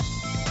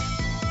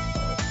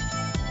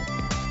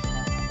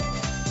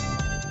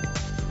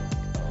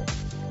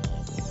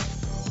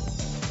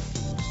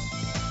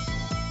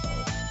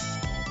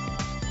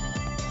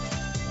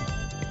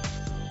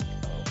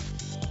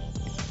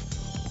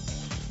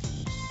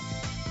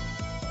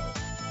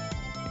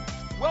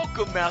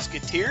Welcome,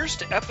 Mouseketeers,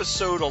 to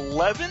episode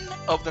 11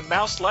 of the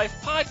Mouse Life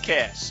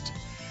Podcast.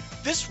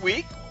 This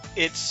week,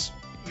 it's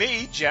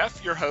me,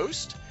 Jeff, your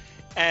host,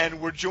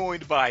 and we're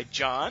joined by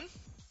John.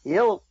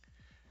 Yo.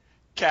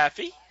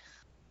 Kathy.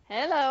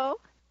 Hello.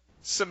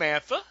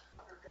 Samantha.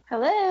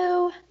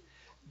 Hello.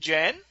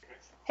 Jen.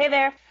 Hey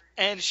there.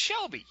 And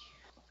Shelby.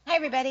 Hi,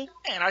 everybody.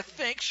 And I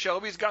think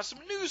Shelby's got some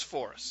news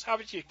for us. How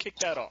about you kick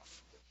that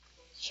off?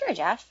 Sure,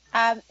 Jeff.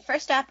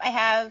 First up, I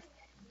have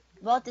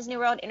Walt Disney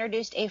World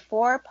introduced a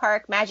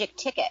 4-park magic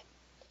ticket.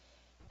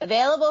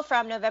 Available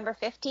from November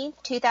 15th,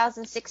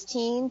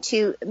 2016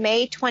 to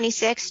May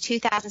 26,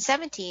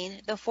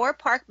 2017, the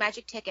 4-park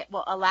magic ticket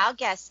will allow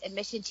guests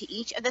admission to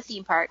each of the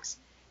theme parks,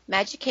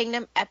 Magic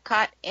Kingdom,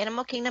 Epcot,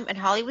 Animal Kingdom, and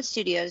Hollywood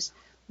Studios,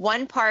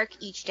 1 park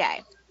each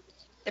day.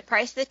 The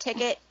price of the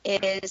ticket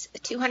is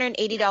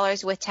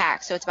 $280 with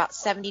tax, so it's about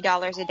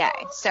 $70 a day.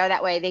 So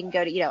that way they can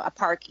go to, a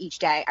park each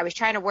day. I was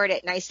trying to word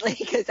it nicely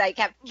because I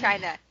kept trying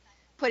to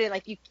put in,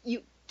 like,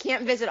 you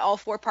can't visit all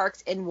 4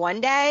 parks in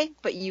one day,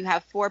 but you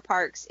have 4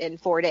 parks in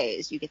 4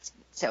 days.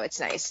 So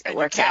it's nice. It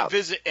works out. You can't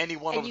visit any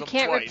one of them twice.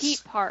 And you can't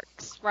repeat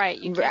parks. Right.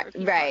 You can't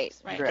repeat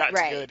parks. Right. You've got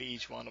to go to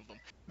each one of them.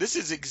 This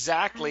is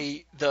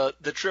exactly the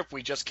trip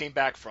we just came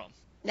back from.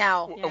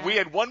 Now, we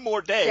had one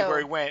more day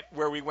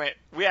where we went.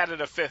 We added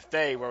a 5th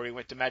day where we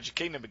went to Magic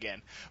Kingdom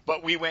again,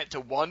 but we went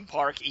to 1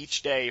 park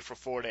each day for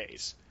 4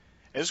 days.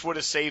 And this would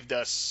have saved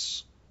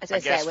us, I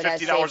guess,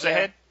 $50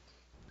 ahead.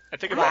 I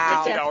think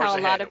about $50 ahead. That's how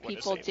a lot of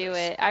people do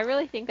it. I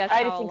really think that's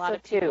how a lot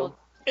of people.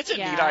 It's a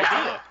neat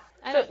idea.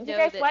 So, you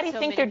guys, why do you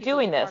think they're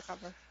doing this?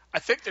 I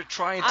think they're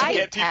trying to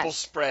get people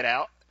spread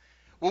out.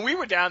 When we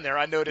were down there,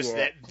 I noticed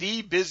that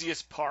the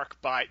busiest park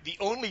the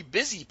only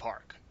busy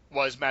park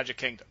was Magic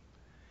Kingdom.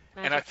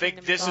 And I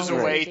think this is a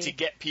way to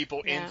get people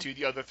into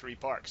the other 3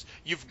 parks.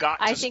 You've got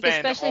to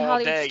spend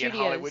all day in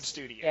Hollywood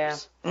Studios. Yeah.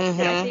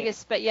 Mm-hmm. I think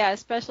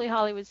especially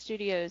Hollywood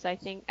Studios. I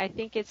think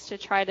it's to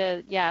try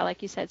to,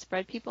 like you said,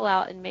 spread people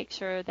out and make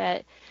sure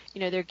that,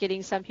 they're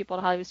getting some people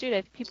to Hollywood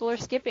Studios. People are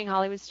skipping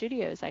Hollywood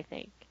Studios, I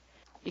think,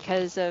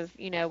 because of,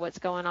 what's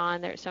going on.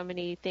 There's so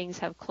many things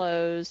have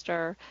closed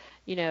or,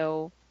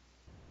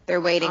 they're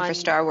waiting for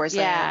Star Wars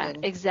Land.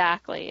 And...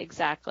 Exactly.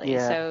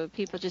 Yeah. So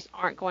people just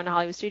aren't going to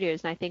Hollywood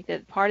Studios, and I think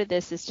that part of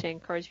this is to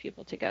encourage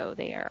people to go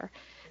there.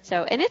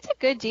 So, and it's a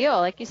good deal,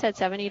 like you said,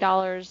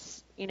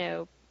 $70,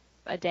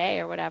 a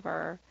day or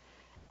whatever.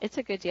 It's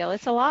a good deal.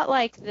 It's a lot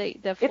like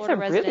the Florida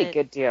Resident. It's a really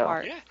good deal.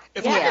 Part. Yeah.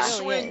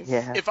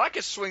 If I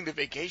could swing the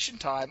vacation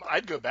time,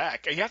 I'd go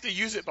back. And you have to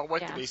use it by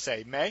what did they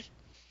say?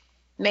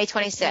 May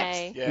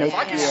 26th. If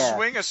I could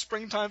swing a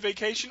springtime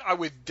vacation, I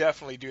would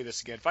definitely do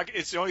this again.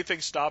 It's the only thing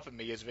stopping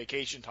me is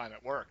vacation time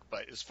at work.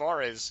 But as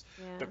far as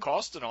the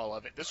cost and all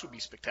of it, this would be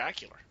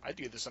spectacular. I'd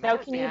do this. Now,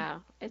 it's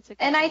a good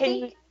and I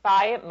think you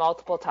buy it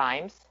multiple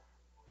times.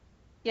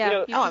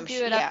 Yeah, you can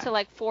do it up to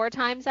like 4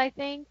 times, I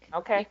think.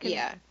 Okay.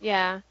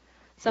 Yeah.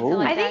 Something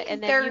like that,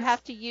 and then you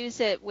have to use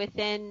it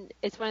within.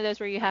 It's one of those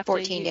where you have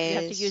 14 days.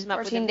 You have to use them up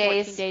within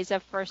 14 days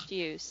of first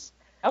use.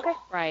 Okay.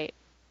 Right.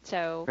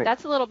 So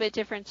that's a little bit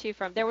different too.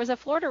 There was a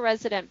Florida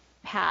Resident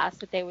pass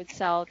that they would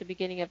sell at the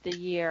beginning of the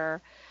year.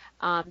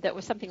 That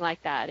was something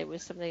like that. It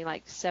was something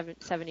like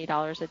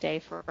 $70 a day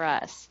for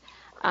us.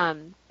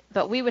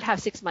 But we would have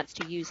 6 months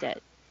to use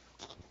it.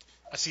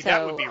 See,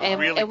 that would be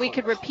really cool. And we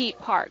could repeat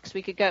parks.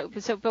 We could go.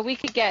 But we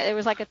could get. It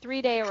was like a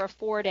 3-day or a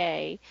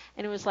 4-day,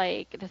 and it was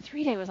like the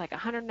 3-day was like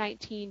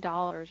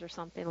 $119 or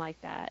something like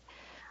that.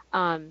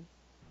 And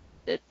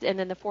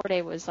then the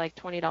 4-day was like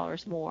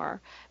 $20 more.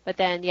 But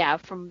then,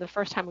 from the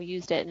first time we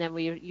used it, and then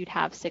you'd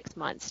have 6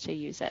 months to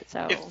use it.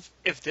 So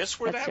if this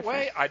were that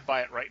way, I'd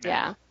buy it right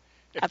now.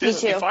 Yeah.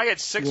 If I had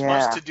 6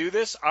 months to do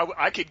this,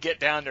 I could get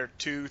down there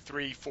 2,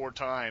 3, 4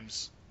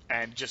 times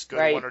and just go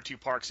to 1 or 2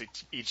 parks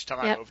each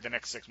time over the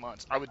next 6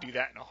 months. I would do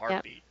that in a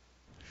heartbeat.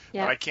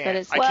 But I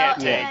can't. I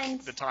can't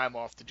take the time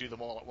off to do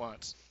them all at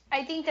once.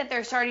 I think that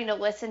they're starting to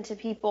listen to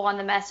people on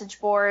the message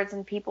boards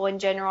and people in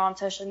general on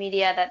social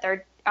media that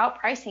they're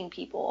outpricing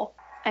people.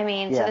 I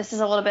mean, so this is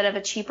a little bit of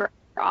a cheaper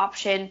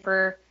option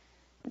for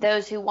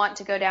those who want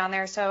to go down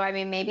there. So, I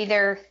mean, maybe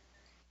they're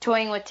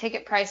toying with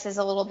ticket prices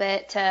a little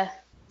bit to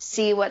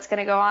see what's going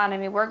to go on. I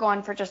mean, we're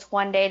going for just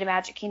 1 day to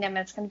Magic Kingdom, and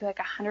it's going to be like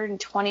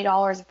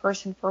 $120 a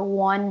person for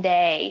 1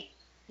 day.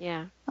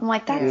 Yeah. I'm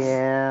like,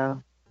 that's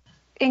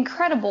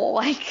incredible.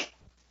 Like,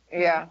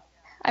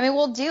 I mean,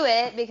 we'll do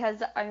it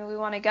because, we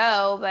want to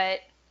go, but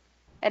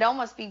it'd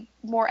almost be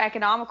more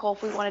economical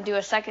if we want to do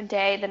a 2nd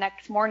day the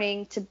next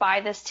morning to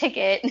buy this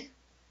ticket.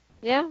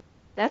 Yeah,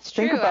 that's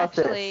true,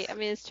 actually. I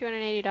mean, it's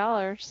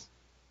 $280.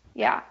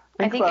 Yeah.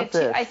 I think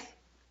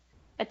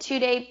a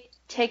 2-day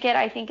ticket,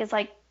 I think, is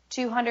like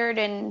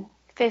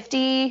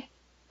 $250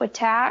 with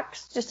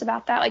tax, just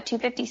about that, like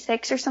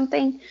 $256 or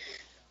something.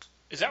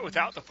 Is that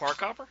without the park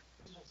hopper?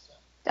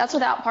 That's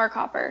without park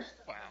hopper.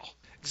 Wow.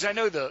 Because I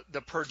know the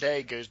per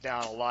day goes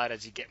down a lot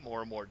as you get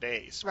more and more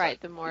days. Right,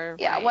 the more.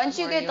 Yeah, once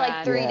you get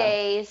like 3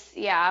 days,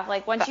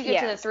 like once you get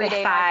to the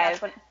 3-day mark,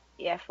 that's when.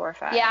 Yeah, 4 or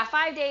 5. Yeah,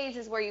 5 days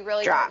is where you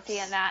really start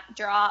seeing that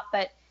drop,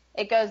 but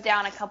it goes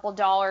down a couple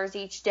dollars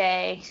each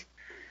day.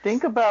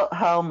 Think about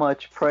how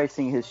much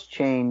pricing has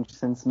changed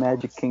since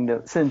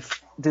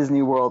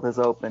Disney World has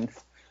opened.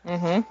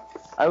 Mm-hmm.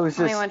 I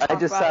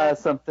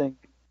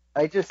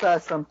just saw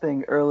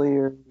something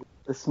earlier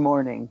this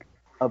morning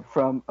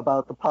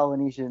about the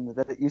Polynesian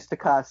that it used to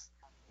cost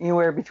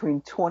anywhere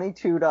between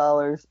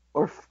 $22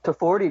 to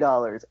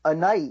 $40 a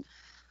night.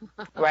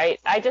 Right.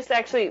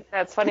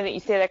 That's funny that you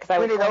say that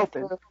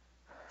because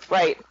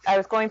I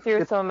was going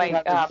through some of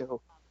my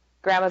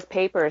grandma's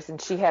papers,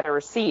 and she had a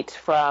receipt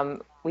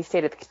we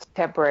stayed at the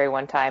Contemporary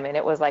one time, and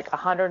it was like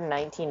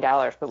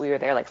 $119, but we were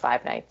there like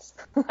 5 nights.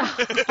 Oh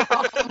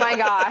my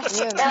gosh.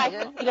 Can you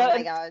imagine? Oh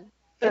my God.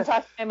 And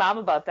talked to my mom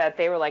about that.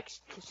 They were like,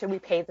 should we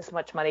pay this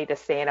much money to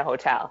stay in a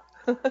hotel?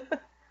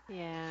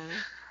 Yeah.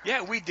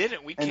 Yeah, we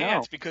didn't. We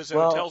can't because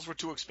the hotels were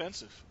too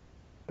expensive.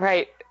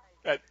 Right.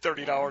 At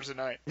 $30 a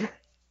night.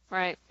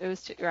 Right. It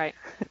was right.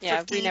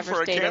 Yeah, we never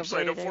for a stayed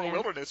campsite over at Fort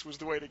Wilderness was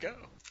the way to go.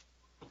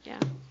 Yeah.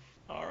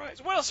 All right.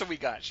 So what else have we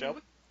got,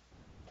 Shelby?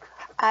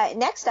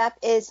 Next up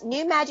is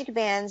new Magic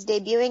Bands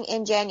debuting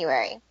in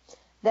January.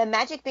 The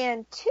Magic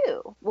Band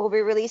 2 will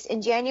be released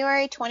in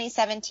January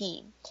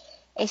 2017.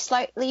 A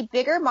slightly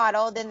bigger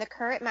model than the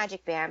current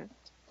Magic Band,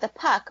 the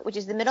puck, which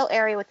is the middle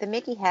area with the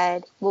Mickey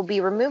head, will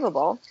be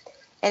removable,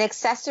 and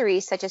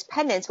accessories such as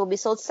pendants will be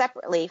sold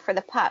separately for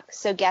the puck,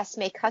 so guests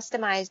may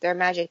customize their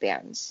Magic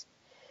Bands.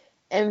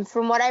 And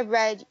from what I've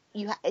read,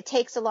 it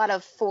takes a lot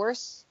of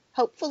force,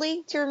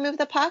 hopefully, to remove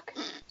the puck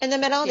in the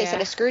middle. They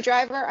said a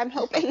screwdriver, I'm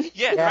hoping.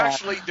 Yeah,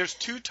 there's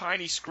 2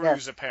 tiny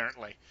screws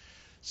apparently.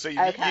 So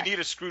you need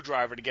a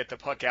screwdriver to get the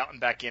puck out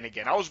and back in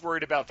again. I was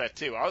worried about that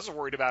too. I was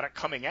worried about it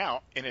coming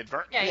out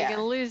inadvertently. Yeah, you're going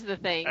to lose the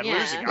thing. And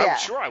losing it. I'm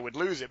sure I would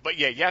lose it. But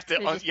yeah, you have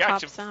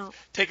to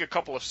take a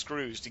couple of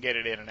screws to get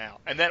it in and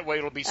out. And that way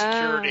it'll be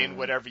secured in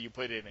whatever you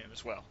put it in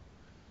as well.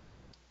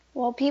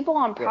 Well, people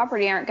on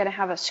property aren't going to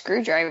have a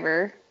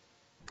screwdriver.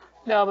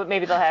 No, but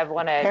maybe they'll have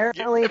one at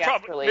apparently,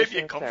 maybe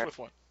it comes with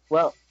one.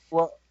 Well,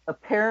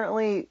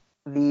 apparently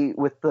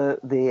with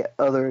the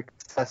other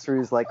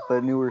accessories like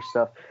the newer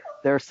stuff,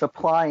 they're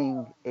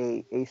supplying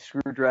a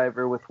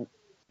screwdriver with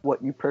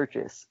what you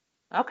purchase.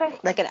 Okay.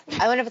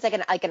 I wonder if it's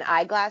like an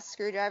eyeglass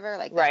screwdriver,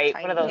 like right,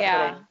 one of those.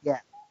 Yeah. Yeah.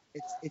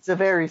 It's a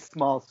very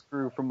small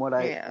screw from what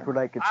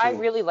I could see. I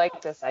really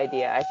like this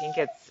idea. I think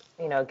it's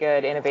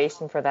good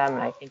innovation for them,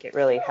 and I think it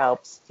really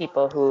helps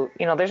people who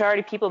there's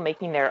already people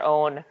making their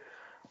own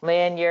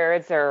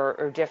lanyards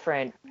or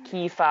different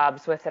key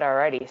fobs with it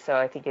already. So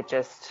I think it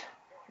just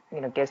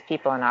gives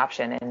people an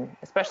option, and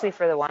especially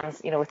for the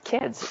ones with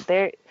kids,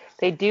 they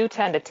do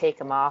tend to take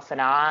them off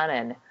and on,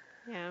 and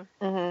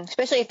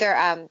especially if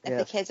they're if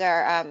the kids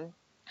are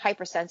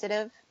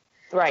hypersensitive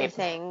to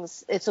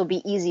things, it will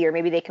be easier.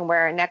 Maybe they can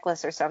wear a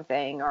necklace or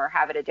something, or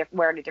have it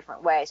wear it a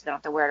different way, so they don't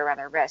have to wear it around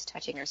their wrist,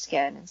 touching their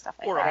skin and stuff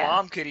like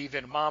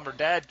that. Or mom or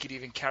dad could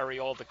even carry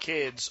all the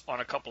kids on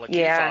a couple of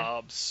key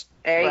fobs.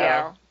 There you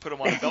go. Put them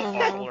on a belt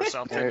buckle or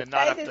something, and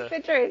not have to.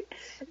 Picturing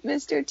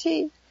Mr.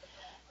 T.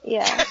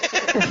 Yeah. Just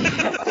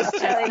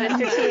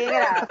Mr. T-ing it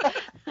out.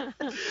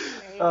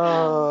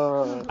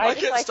 I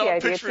can't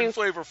stop picturing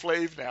Flavor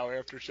Flav now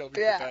after Shelby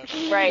put that.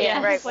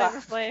 Right. Flavor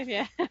Flav,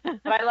 yeah.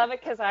 But I love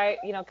it because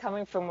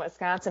coming from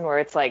Wisconsin where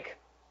it's like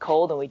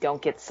cold and we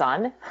don't get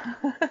sun.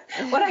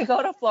 When I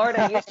go to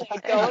Florida, I usually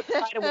don't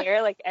try to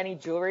wear like any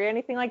jewelry or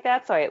anything like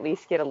that, so I at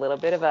least get a little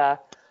bit of a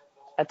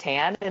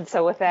tan. And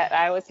so with that,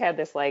 I always had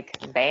this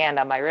like band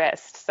on my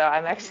wrist. So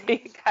I'm actually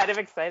kind of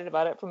excited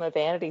about it from a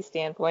vanity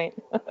standpoint.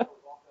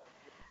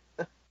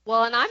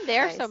 Well, and I'm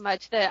there so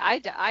much that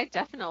I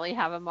definitely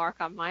have a mark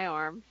on my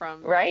arm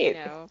from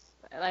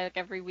like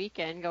every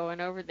weekend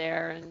going over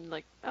there and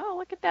like, oh,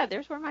 look at that,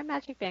 there's where my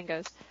Magic Band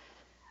goes.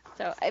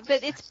 So,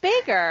 but it's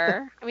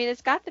bigger. I mean,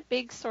 it's got the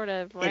big sort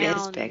of round. It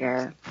is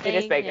bigger.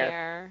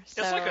 There,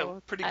 so, it's like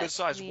a pretty good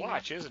sized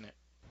watch, isn't it?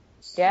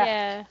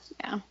 Yeah.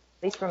 Yeah. At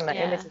least from the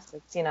images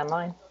I've seen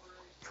online.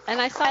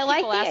 And I saw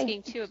people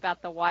asking too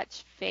about the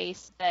watch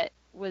face that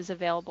was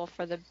available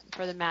for the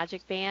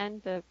Magic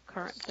Band, the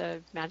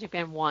Magic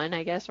Band 1,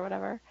 I guess, or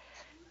whatever.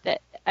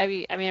 That I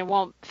mean, it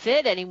won't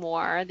fit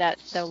anymore. That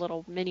the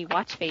little mini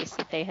watch face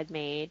that they had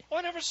made. Oh,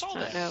 I never saw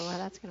that. I don't know how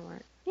that's gonna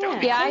work. That would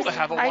be cool to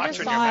have a watch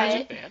on your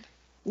Magic Band.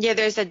 Yeah,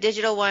 there's a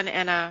digital one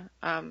and a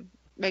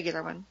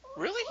regular one.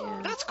 Really?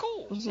 Yeah. That's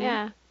cool. Mm-hmm.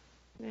 Yeah.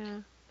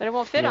 But it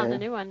won't fit on the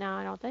new one now,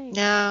 I don't think.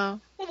 No.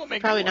 Well,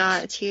 probably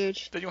not. It's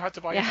huge. Then you'll have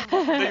to buy.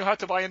 Then you'll have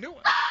to buy a new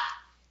one.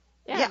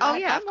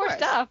 Buy more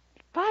stuff.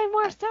 Buy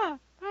more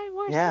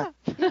stuff.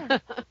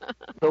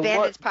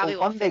 Bandits probably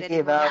won't fit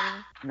anymore.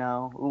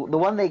 The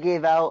one they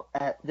gave out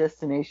at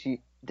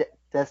Destination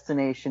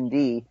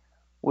D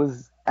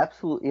was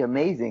absolutely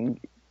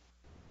amazing.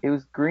 It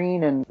was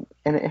green and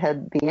it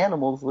had the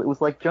animals. It was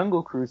like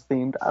Jungle Cruise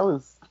themed. I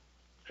was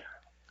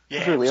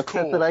really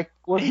upset that I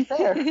wasn't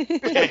there.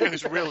 It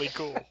was really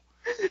cool.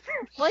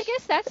 Well, I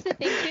guess that's the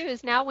thing too.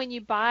 Is now when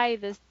you buy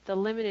the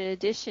limited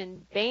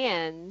edition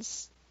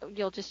bands,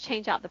 you'll just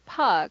change out the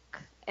puck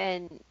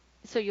and.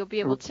 So you'll be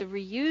able to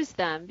reuse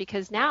them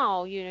because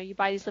now, you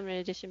buy these limited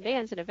edition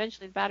bands and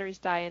eventually the batteries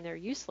die and they're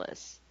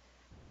useless.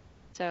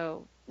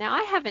 So now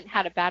I haven't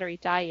had a battery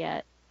die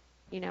yet.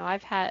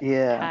 I've had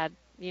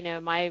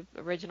my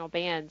original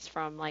bands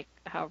from like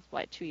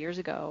 2 years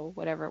ago,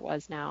 whatever it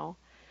was now,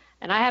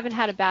 and I haven't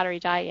had a battery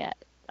die yet.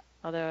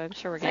 Although I'm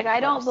sure we're getting close. I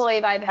don't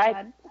believe I've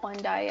had one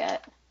die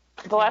yet.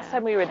 The last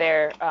time we were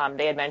there,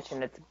 they had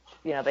mentioned it's,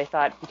 they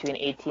thought between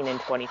 18 and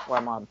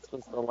 24 months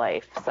was the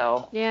life.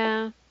 So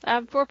yeah,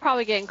 we're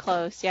probably getting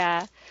close.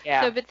 Yeah.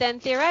 So, but then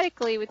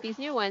theoretically, with these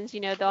new ones,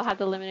 they'll have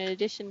the limited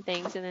edition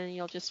things, and then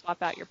you'll just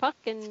swap out your puck,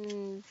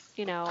 and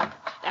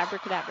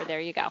abracadabra, there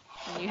you go.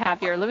 And you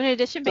have your limited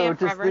edition band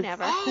forever and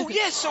ever. Oh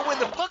yeah, so when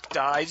the puck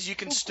dies, you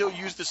can still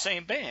use the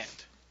same band.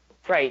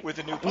 Right. With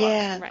the new puck.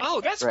 Yeah. Right.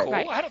 Oh, that's cool.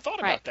 I hadn't thought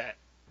about that.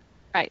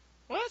 Right.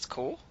 Well, that's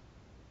cool.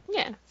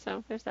 Yeah.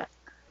 So there's that.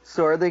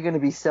 So are they going to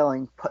be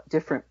selling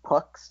different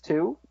pucks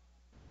too?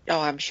 Oh,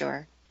 I'm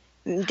sure.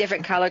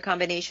 Different color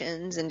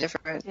combinations and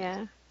different.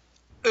 Yeah.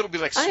 It'll be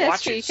like swatches.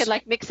 That's true. You could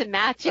like mix and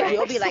match. Yeah,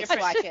 it'll be like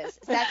swatches.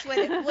 That's what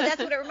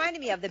it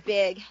reminded me of. The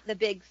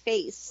big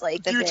face,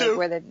 like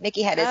where the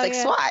Mickey head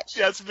is, swatch.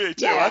 Yeah, that's me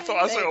too. Yeah. I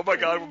thought, oh my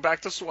God, we're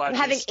back to swatches.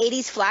 I'm having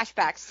 80s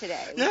flashbacks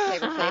today with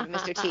Flavor Flav and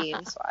Mr. T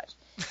and swatch.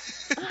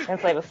 And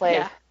Flavor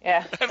Flav.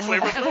 Yeah. And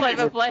Flavor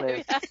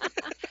Flav.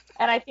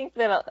 And I think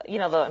that,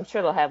 I'm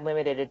sure they'll have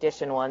limited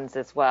edition ones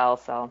as well,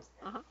 so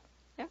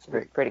it's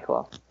pretty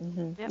cool.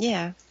 Mm-hmm. Yep.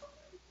 Yeah.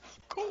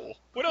 Cool.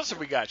 What else have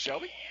we got,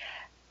 Shelby?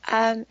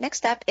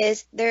 Next up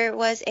is there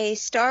was a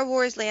Star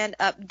Wars Land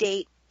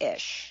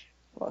update-ish,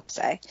 we'll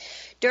say.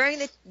 During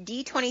the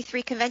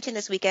D23 convention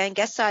this weekend,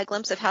 guests saw a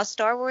glimpse of how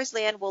Star Wars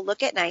Land will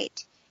look at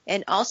night,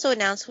 and also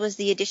announced was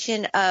the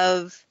addition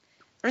of,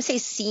 I want to say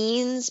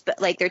scenes, but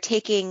like they're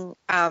taking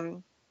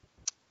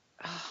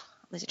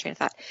lose a train of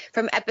thought.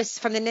 From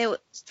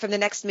the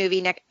next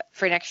movie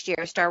for next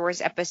year, Star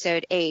Wars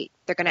Episode 8,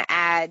 they're going to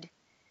add.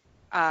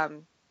 I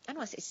don't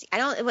want to say.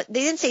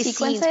 They didn't say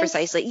sequences? Scenes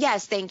precisely.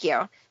 Yes, thank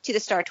you. To the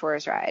Star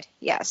Tours ride.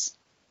 Yes.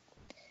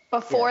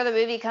 Before the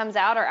movie comes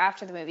out or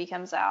after the movie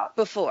comes out?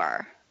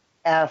 Before.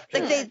 After.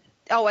 Like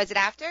was it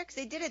after? Because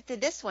they did it to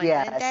this one,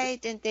 didn't they?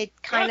 Didn't they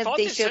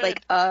they showed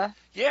said,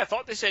 Yeah, I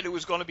thought they said it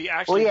was going to be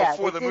actually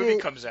before the movie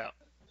comes out.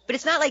 But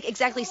it's not like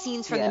exactly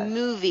scenes from the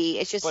movie.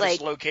 It's just like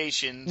it's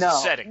locations,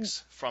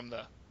 settings from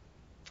the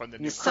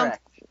new.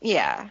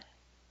 Yeah.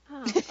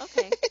 Oh,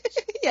 okay.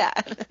 Yeah.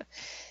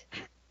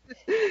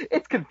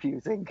 It's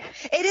confusing.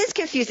 It is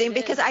confusing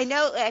because I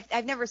know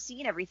I've never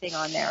seen everything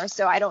on there,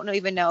 so I don't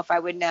even know if I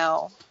would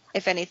know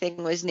if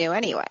anything was new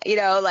anyway.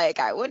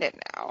 I wouldn't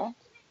know.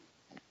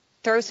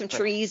 Throw some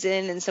trees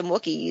in and some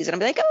Wookiees, and I'd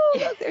be like, oh,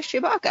 look, there's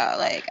Chewbacca.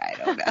 I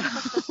don't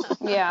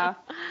know. Yeah.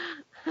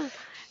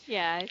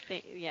 Yeah, I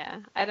think,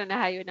 I don't know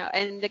how you would know.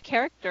 And the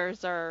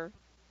characters are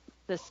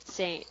the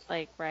same,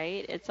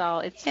 right? It's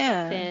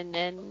Finn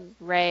and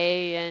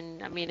Rey,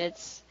 and, I mean,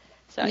 it's,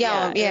 so, it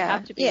would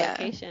have to be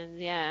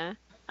locations,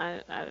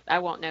 I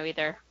won't know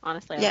either,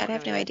 honestly. I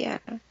have no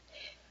idea.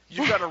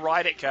 You've got to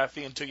ride it,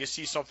 Kathy, until you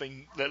see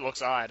something that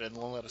looks odd, and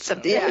we'll let us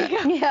know.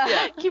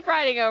 Yeah. Keep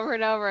riding over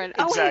and over, and,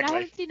 exactly. Oh, wait, I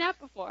haven't seen that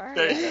before.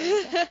 There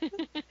you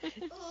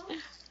go.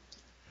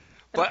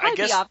 But I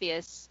guess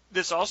obvious.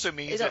 This also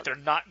means that they're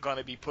not going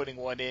to be putting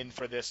one in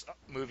for this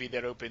movie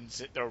that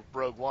opens, or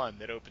Rogue One,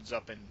 that opens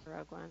up in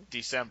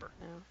December.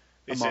 No.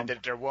 They said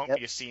that there won't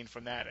be a scene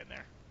from that in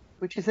there.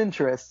 Which is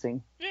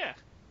interesting. Yeah.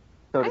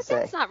 So to say.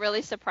 That's not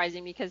really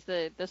surprising because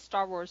the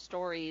Star Wars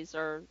stories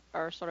are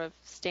sort of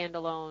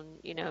standalone,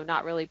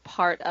 not really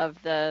part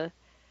of the...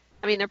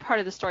 I mean, they're part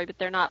of the story, but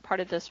they're not part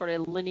of the sort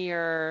of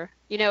linear...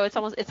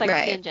 it's like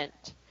a tangent.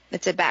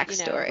 It's a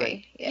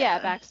backstory.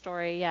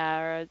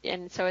 Backstory,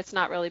 and so it's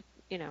not really,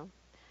 so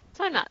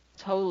I'm not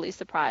totally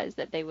surprised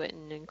that they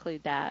wouldn't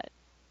include that,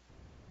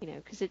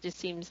 because it just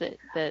seems that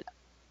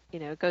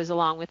it goes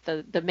along with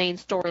the main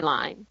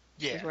storyline.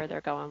 Yeah. Is where they're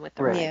going with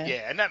the right.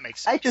 Yeah, and that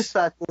makes sense.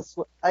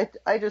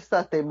 I just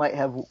thought they might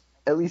have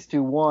at least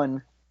do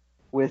one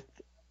with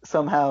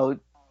somehow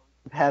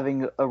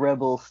having a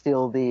rebel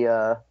steal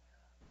the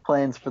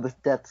plans for the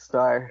Death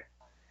Star.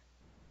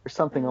 Or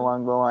something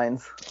along the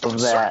lines of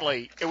that.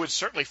 It would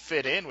certainly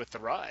fit in with the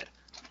ride.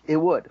 It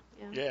would.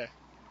 Yeah.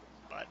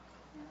 But.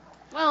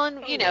 Well, and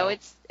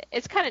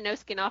it's kind of no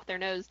skin off their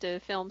nose to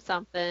film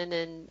something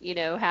and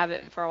have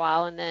it for a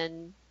while and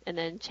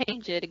then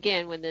change it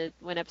again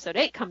when Episode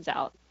 8 comes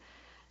out,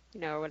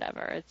 or whatever.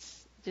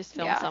 It's just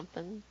film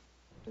something,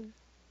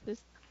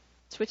 just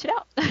switch it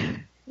out.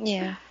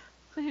 Yeah.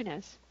 So who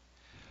knows?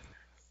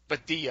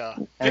 But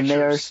the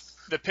pictures,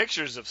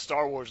 pictures of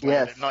Star Wars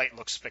Land at night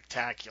look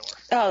spectacular.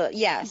 Oh,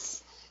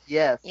 yes.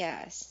 Yes.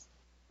 Yes.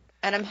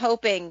 And I'm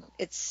hoping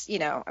it's,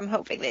 I'm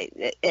hoping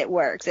it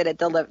works and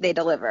they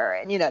deliver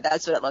and,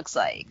 that's what it looks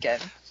like.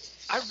 And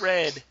I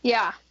read.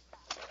 Yeah.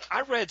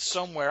 I read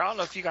somewhere, I don't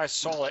know if you guys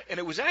saw it, and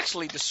it was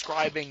actually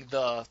describing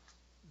the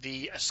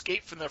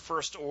Escape from the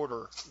First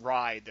Order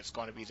ride that's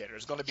going to be there.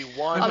 There's going to be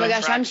one. Oh my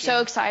attraction. gosh, I'm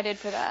so excited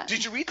for that.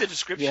 Did you read the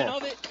description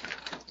of it?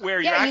 Where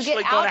you're you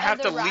actually get going to out have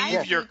of to the ride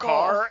leave your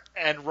car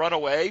and run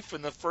away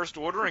from the First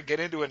Order and get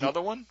into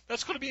another one?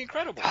 That's going to be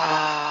incredible.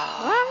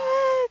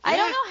 What? I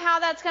don't know how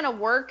that's gonna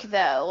work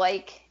though.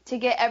 Like to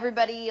get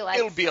everybody like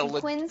it'll be a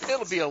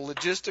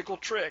logistical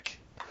trick.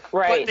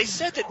 Right. But they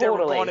said that there were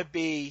going to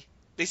be.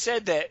 They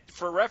said that,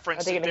 for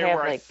reference, that there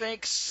were, I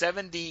think,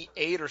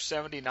 78 or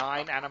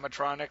 79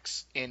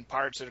 animatronics in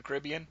Pirates of the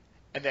Caribbean,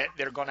 and that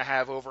they're going to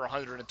have over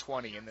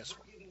 120 in this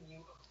one.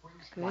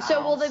 Wow.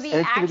 So will there be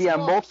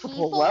actual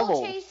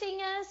people chasing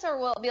us, or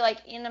will it be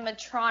like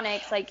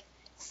animatronics, like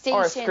stations?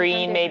 Or a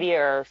screen, maybe,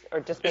 or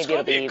just maybe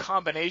it'll be a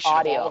combination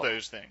audio. of all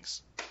those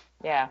things.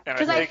 Yeah.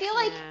 Because I feel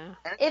like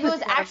if it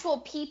was actual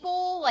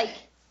people, like,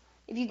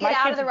 if you get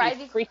out of the ride,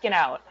 they'd be freaking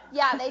out.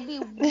 Yeah, they'd be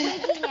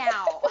wigging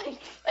out.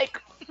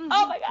 Like,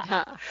 oh my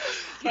god.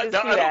 I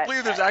don't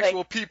believe there's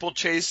actual people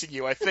chasing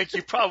you. I think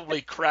you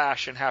probably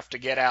crash and have to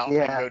get out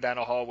and go down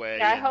a hallway.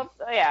 Yeah, I hope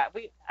so. Yeah,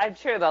 I'm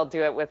sure they'll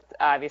do it with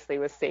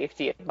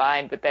safety in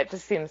mind, but that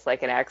just seems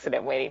like an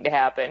accident waiting to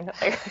happen.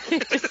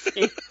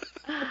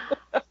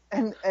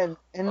 And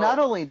not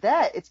only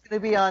that, it's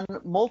going to be on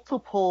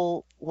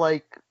multiple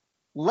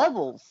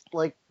levels,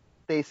 like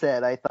they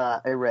said. I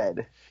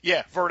read.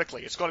 Yeah,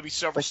 vertically. It's going to be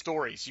several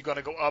stories. You're going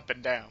to go up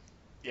and down.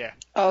 Yeah.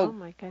 Oh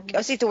my goodness.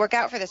 Oh, so you have to work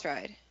out for this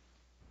ride.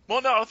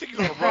 Well, no, I don't think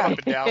you're going to run up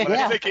and down, but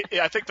I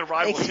think the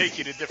ride will take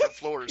you to different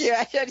floors.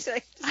 Yeah, just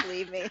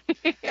leave me.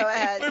 Go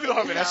ahead. Maybe they'll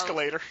have an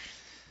escalator.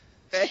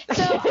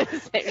 So,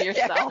 save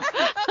yourself.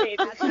 Bye,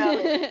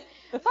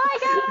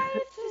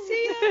 guys.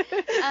 See you.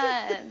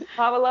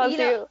 Mama loves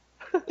you.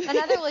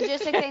 Another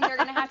logistic thing they're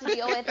going to have to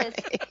deal with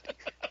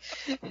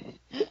is...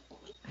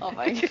 Oh,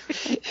 my God.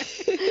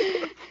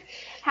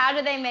 How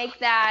do they make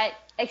that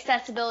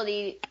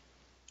accessibility,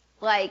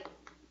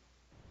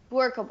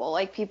 workable?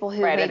 Like people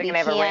who maybe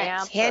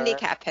can't...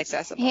 Handicap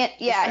accessible.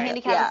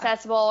 Handicap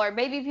accessible, or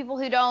maybe people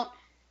who don't...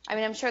 I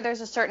mean, I'm sure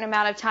there's a certain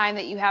amount of time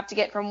that you have to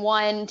get from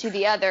one to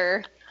the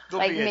other.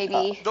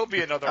 There'll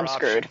be another I'm option.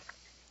 Screwed.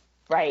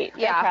 Right.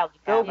 Yeah.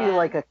 There'll be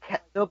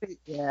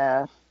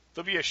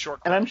a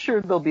shortcut. And I'm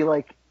sure there'll be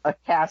a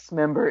cast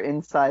member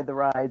inside the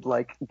ride,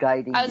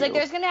 guiding you. I was like,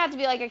 there's going to have to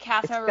be a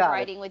cast member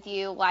riding with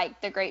you,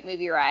 like the Great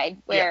Movie Ride,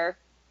 where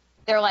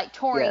they're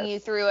touring you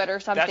through it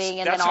or something,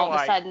 and then all of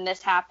a sudden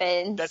this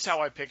happens. That's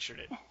how I pictured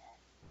it.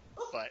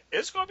 But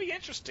it's going to be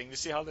interesting to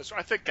see how this.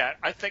 I think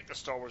the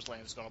Star Wars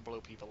land is going to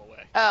blow people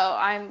away.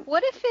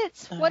 What if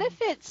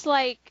it's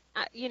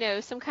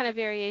some kind of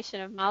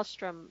variation of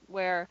Maelstrom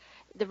where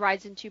the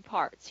ride's in two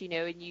parts,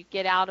 and you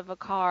get out of a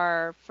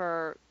car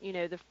for,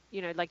 you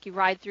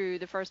ride through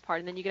the first part,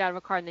 and then you get out of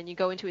a car, and then you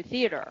go into a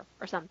theater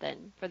or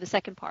something for the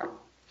second part.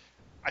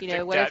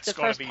 What if the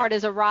first part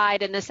is a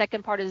ride and the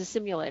second part is a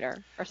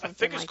simulator or something? I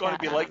think it's going to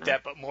be like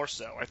that, but more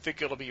so. I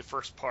think it'll be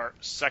first part,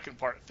 second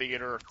part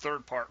theater,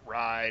 third part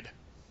ride.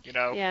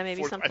 Yeah,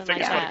 maybe something like that. I think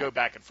it's going to go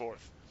back and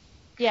forth.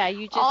 Yeah,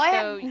 you just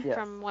go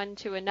from one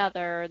to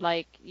another,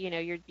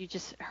 you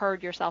just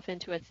herd yourself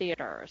into a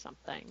theater or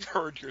something.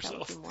 Herd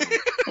yourself.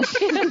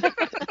 Isn't that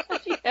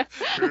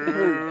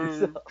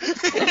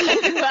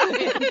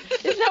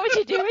what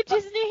you do at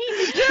Disney?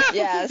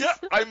 Yes. Yeah,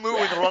 I move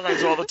with the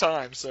lines all the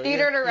time. So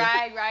theater to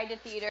ride, ride to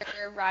theater,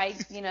 ride,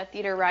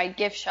 theater ride,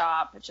 gift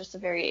shop. It's just a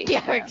variation.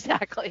 Yeah,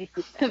 exactly.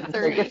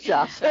 Gift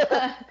shop.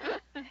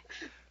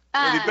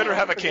 Well, you better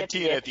have a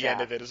cantina at the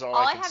end of it, is all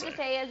I can say. All I have to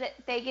say is that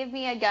they give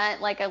me a gun,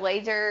 a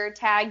laser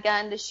tag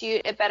gun to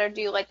shoot. It better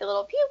do the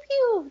little pew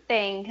pew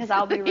thing, because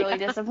I'll be really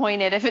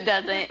disappointed if it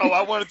doesn't. Oh,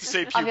 I wanted to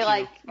say pew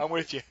pew. I'm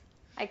with you.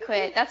 I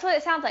quit. That's what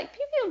it sounds like.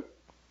 Pew pew.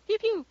 Pew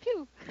pew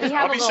pew. We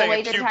have a little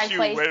laser tag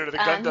place. Where the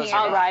gun doesn't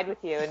I'll ride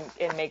with you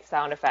and make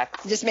sound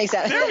effects. Just make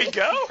sound. There we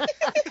go.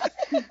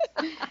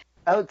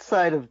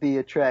 Outside of the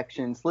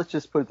attractions, let's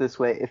just put it this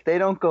way: if they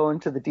don't go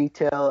into the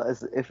detail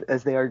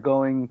as they are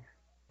going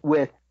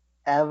with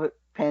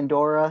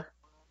Pandora,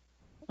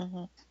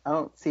 mm-hmm. I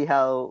don't see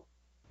how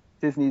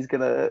Disney's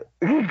gonna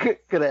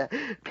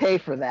pay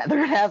for that. They're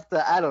gonna have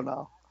to. I don't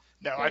know.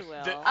 No, I think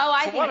what they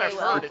I've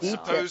will. heard, it's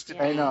supposed to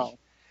be. I know.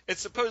 It's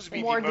supposed to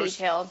be more the most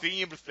detailed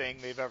themed thing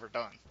they've ever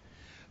done.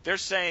 They're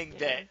saying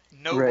that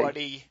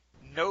nobody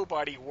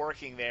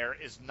working there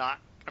is not.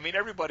 I mean,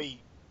 everybody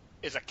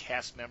is a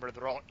cast member.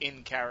 They're all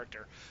in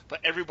character, but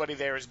everybody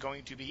there is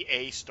going to be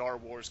a Star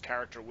Wars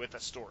character with a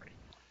story.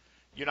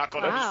 You're not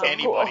going to meet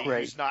anybody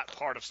who's not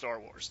part of Star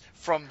Wars.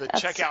 From the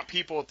checkout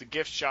people at the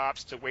gift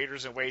shops to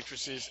waiters and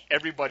waitresses,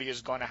 everybody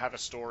is going to have a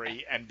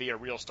story and be a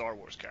real Star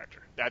Wars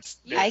character. That's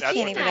can't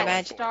even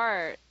imagine.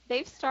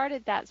 They've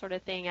started that sort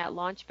of thing at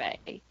Launch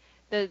Bay.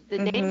 The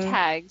name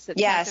tags that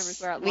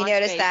yes, wear at we Launch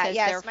noticed Bay that.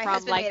 Yes, my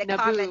husband made a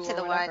comment to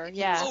the one.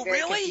 Yeah. Oh,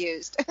 really?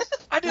 Confused.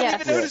 I didn't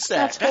even notice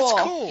that. That's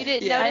cool. You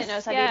didn't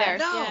notice that either.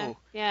 No.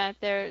 Yeah,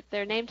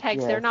 their name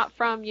tags. They're not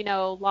from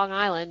Long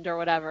Island or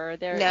whatever.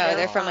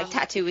 They're from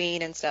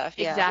Tatooine and stuff.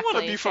 Yeah. Exactly. I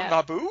want to be from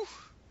Naboo.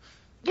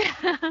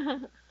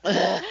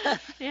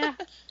 Yeah.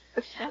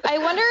 I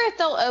wonder if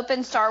they'll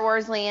open Star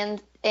Wars Land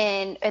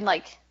in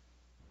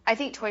I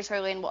think Toy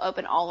Story Land will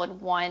open all in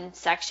one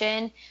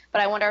section,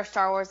 but I wonder if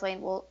Star Wars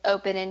Land will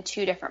open in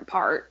two different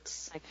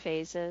parts. Like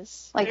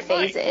phases. I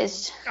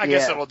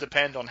guess it'll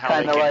depend on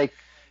how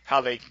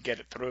they can get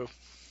it through.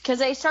 Because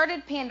they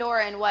started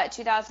Pandora in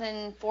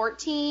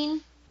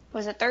 2014?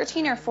 Was it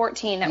 13 or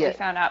 14 that we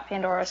found out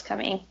Pandora was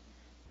coming?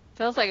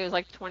 Feels like it was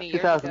like 20 years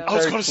ago. I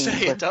was going to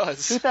say it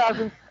does.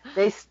 2000.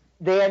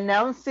 They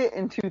announced it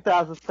in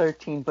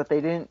 2013, but they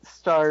didn't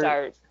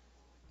start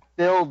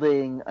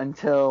building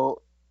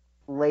until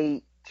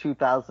late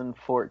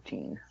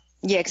 2014.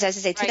 Yeah, because I was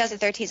going to say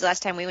 2013 is the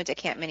last time we went to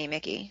Camp Mini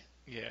Mickey.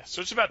 Yeah,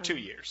 so it's about 2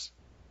 years.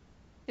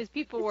 Because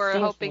people were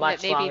hoping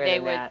that maybe they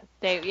would.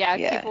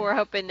 People were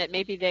hoping that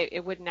maybe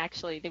they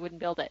wouldn't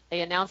build it.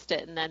 They announced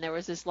it, and then there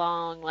was this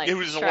long It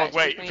was a long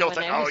wait. People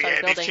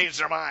think, they've changed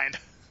their mind.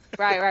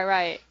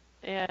 Right.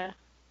 Yeah.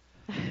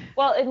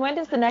 Well, and when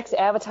does the next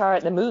Avatar,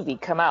 the movie,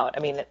 come out? I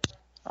mean,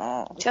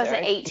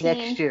 2018.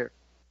 Next year.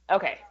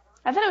 Okay.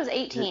 I thought it was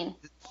 18.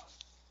 Is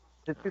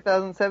it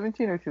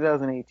 2017 or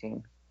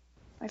 2018?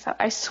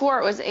 I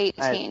swore it was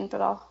 18,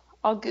 but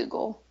I'll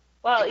Google.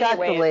 Well, it got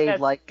delayed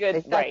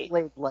good,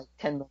 delayed like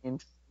 10 million.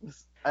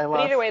 But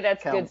either way,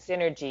 that's good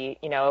synergy.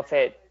 You know, if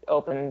it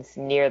opens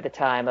near the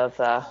time of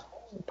the,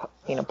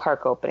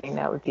 park opening,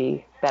 that would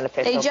be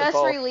beneficial. They just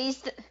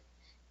released.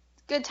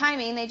 Good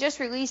timing. They just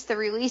released the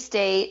release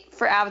date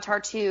for Avatar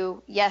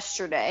 2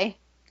 yesterday.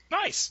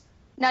 Nice.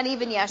 Not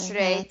even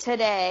yesterday.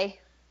 Today.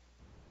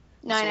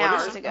 9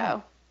 hours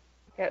ago.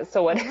 Yeah,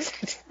 so what is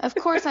it? Of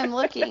course I'm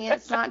looking.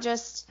 It's not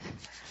just...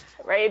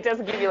 Right? It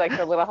doesn't give you like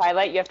the little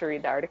highlight. You have to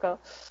read the article.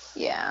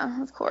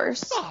 Yeah, of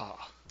course. Oh,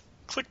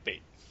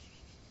 clickbait.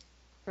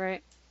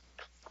 Right.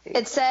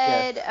 It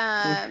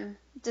said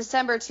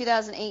December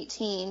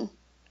 2018.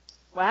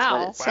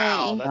 Wow.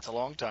 Wow, that's a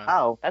long time.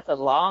 Wow. That's a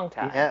long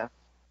time. Yeah.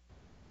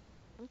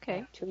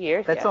 Okay. 2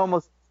 years. That's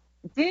almost...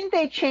 Didn't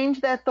they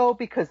change that, though,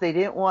 because they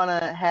didn't want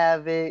to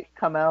have it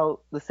come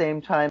out the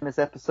same time as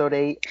Episode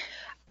 8?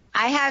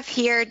 I have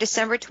here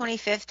December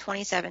 25th,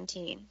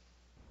 2017.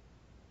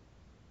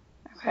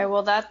 Okay,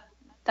 well, that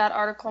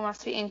article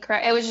must be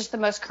incorrect. It was just the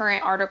most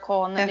current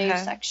article in the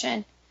news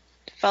section.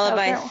 Followed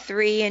by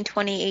 3 in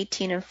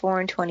 2018 and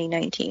 4 in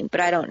 2019, but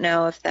I don't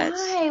know if that's...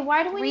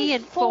 Why do we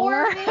need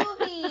 4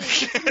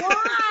 movies?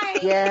 Why?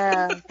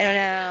 Yeah. I don't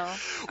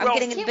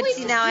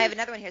know. Now I have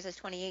another one here that says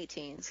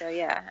 2018, so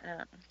yeah, I don't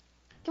know.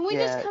 Can we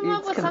just come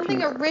up with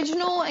something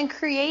original and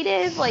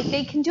creative? Like,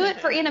 they can do it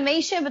for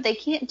animation, but they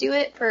can't do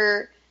it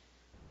for...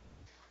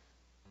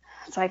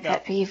 That's my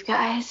pet peeve,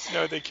 guys.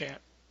 No, they can't.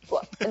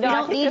 Well, no,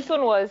 I think this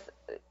one was,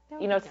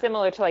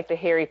 similar to like the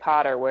Harry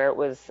Potter, where it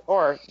was,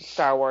 or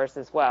Star Wars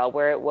as well,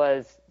 where it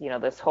was,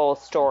 this whole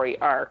story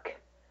arc.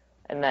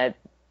 And that,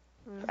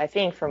 I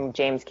think from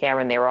James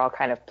Cameron, they were all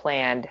kind of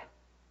planned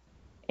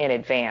in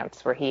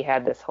advance, where he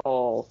had this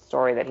whole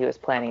story that he was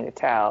planning to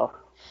tell.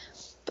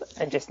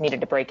 And just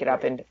needed to break it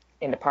up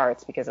into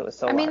parts because it was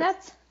so large.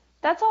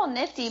 That's all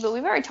nifty, but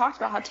we've already talked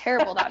about how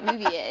terrible that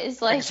movie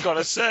is. Like, I was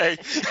gonna say,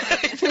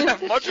 it didn't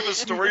have much of a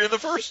story in the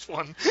first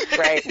one.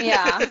 Right.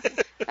 Yeah.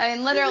 I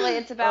mean, literally,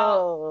 it's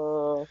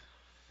about.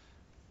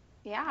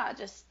 Yeah,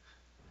 just.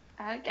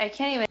 I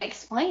can't even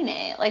explain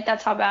it. Like,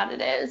 that's how bad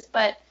it is.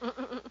 But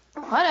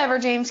whatever,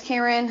 James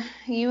Cameron,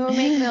 you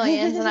make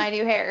millions and I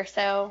do hair,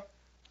 so.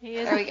 He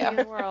is there we go. in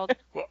the world.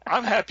 Well,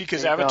 I'm happy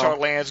because Avatar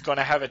Land's going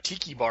to have a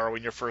tiki bar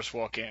when you first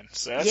walk in.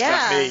 So that's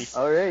got me.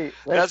 All right.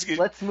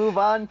 Let's move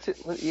on to...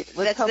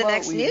 That's the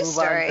next news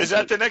story. Is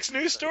that the next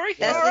news story?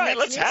 That's all right,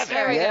 let's have it.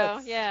 There we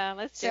go. Yeah,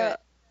 let's do it.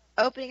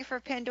 Opening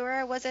for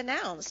Pandora was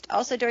announced.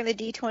 Also during the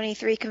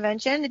D23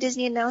 convention,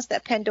 Disney announced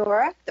that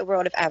Pandora, the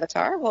world of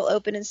Avatar, will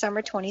open in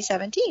summer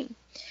 2017.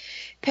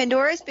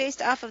 Pandora is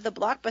based off of the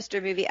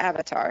blockbuster movie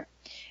Avatar.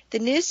 The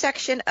new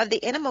section of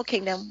the Animal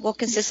Kingdom will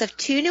consist of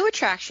 2 new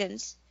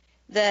attractions,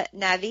 the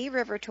Na'vi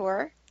River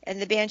Tour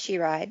and the Banshee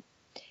Ride.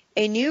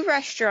 A new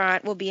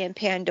restaurant will be in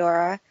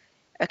Pandora.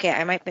 Okay,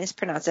 I might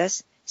mispronounce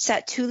this.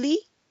 Satuli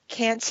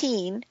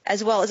Canteen,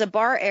 as well as a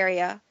bar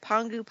area,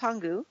 Pangu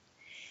Pangu.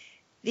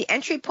 The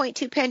entry point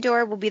to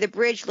Pandora will be the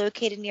bridge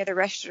located near the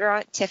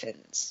restaurant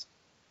Tiffin's.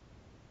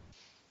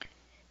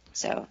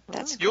 So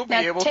that's You'll be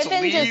able to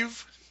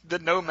leave the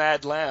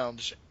Nomad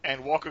Lounge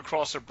and walk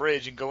across a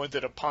bridge and go into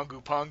the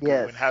Pangu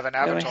Pangu and have an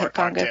Avatar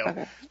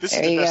cocktail. This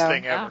is the best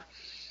thing ever. Wow.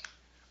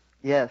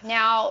 Yes.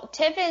 Now,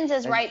 Tiffin's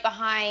is right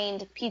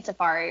behind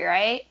Pizzafari,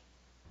 right?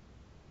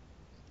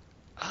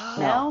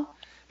 No?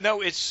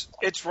 No, it's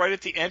right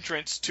at the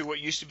entrance to what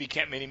used to be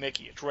Camp Mini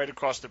Mickey. It's right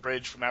across the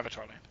bridge from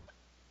Avatar Land.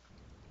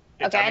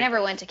 Okay, I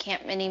never went to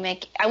Camp Mini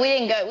Mickey. We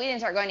didn't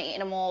start going to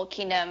Animal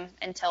Kingdom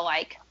until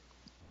like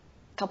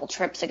a couple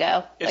trips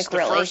ago. It's the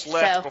first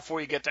left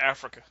before you get to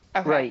Africa.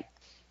 Okay. Right.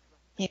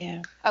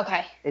 Yeah.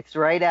 Okay. It's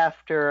right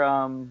after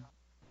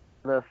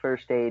the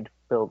first aid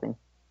building.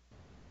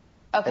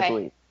 Okay. I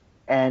believe.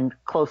 And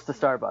close to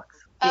Starbucks.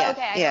 Oh,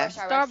 okay, I know where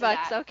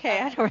Starbucks. is Okay,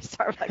 I know where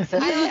Starbucks is.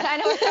 I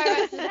know where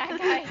Starbucks is at,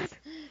 guys.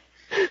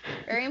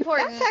 Very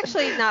important. That's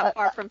actually not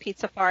far from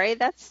Pizzafari.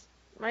 That's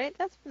right.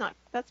 That's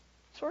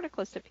sort of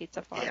close to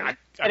Pizzafari. Yeah,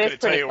 I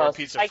couldn't tell you where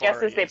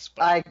Pizzafari is.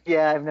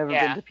 I've never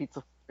been to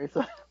Pizzafari.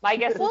 So. My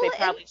guess is they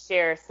probably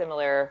share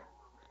similar,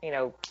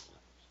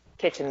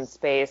 kitchen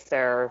space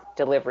or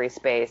delivery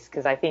space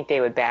because I think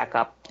they would back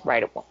up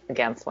right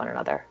against one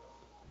another.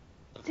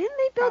 Didn't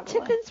they build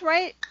Tiffin's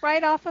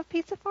right off of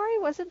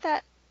Pizzafari? Wasn't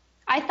that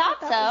I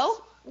thought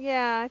so.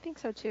 Yeah, I think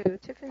so too.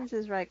 Tiffin's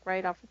is right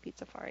off of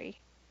Pizzafari.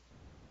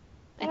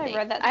 I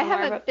read that I somewhere,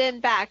 haven't been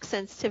back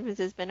since Tiffin's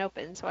has been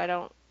open, so I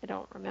don't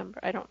remember.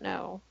 I don't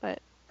know, but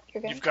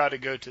you've got to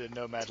go to the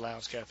Nomad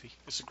Lounge, Kathy.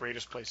 It's the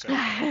greatest place ever.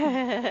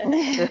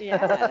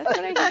 Yeah, that's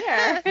what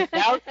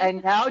I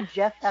hear. Now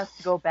Jeff has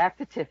to go back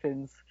to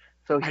Tiffin's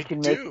so he can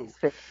make his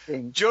fish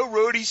sing. Joe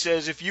Rohde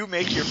says if you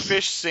make your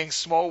fish sing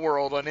Small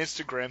World on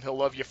Instagram, he'll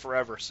love you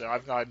forever. So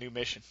I've got a new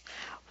mission.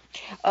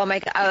 Oh my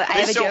God! I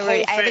have a Joe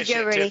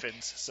Rohde.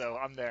 Tiffin's, so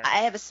I'm there. I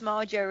have a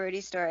small Joe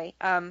Rohde story.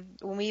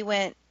 When we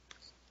went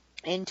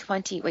in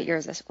what year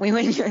is this? We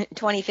went in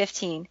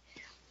 2015.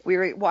 We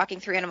were walking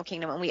through Animal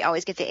Kingdom, and we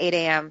always get the 8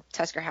 a.m.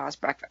 Tusker House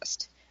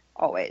breakfast,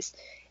 always.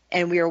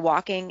 And we were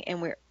walking,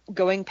 and we're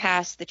going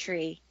past the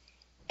tree,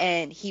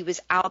 and he was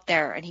out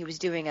there, and he was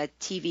doing a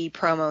TV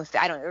promo.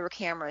 I don't know, there were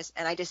cameras,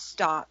 and I just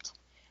stopped.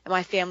 And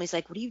my family's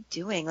like, "What are you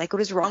doing? Like,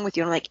 what is wrong with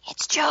you?" And I'm like,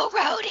 "It's Joe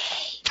Rohde.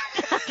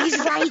 He's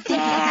right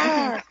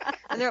there."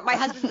 And my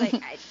husband's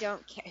like, "I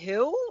don't care.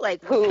 Who?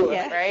 Like, Who?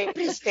 Yeah. Right?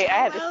 I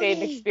had the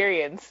same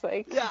experience.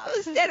 Like, yeah, I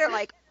was standing there,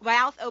 like,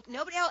 mouth open.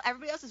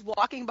 Everybody else is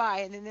walking by,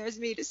 and then there's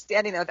me just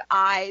standing there with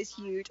eyes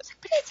huge. I was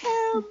like, "But it's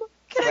him.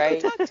 Can I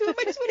go talk to him?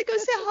 I just want to go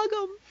say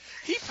hug him."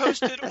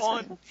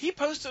 He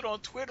posted on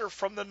Twitter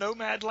from the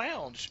Nomad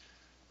Lounge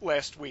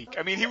last week.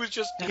 I mean, he had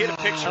a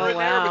picture in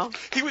there.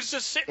 He was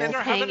just sitting in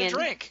there having a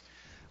drink.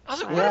 I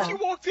was like, what if you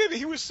walked in and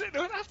he was sitting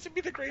there? It would have to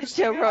be the greatest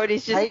Joe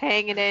Rohde's just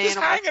hanging in. Just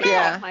hanging out.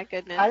 Yeah. Oh, my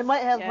goodness. I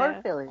might have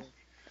heart failure.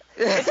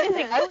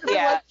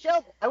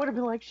 I would have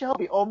been like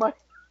Shelby. Oh my.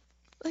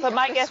 But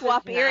my guess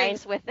swap is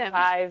earrings with him.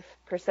 95%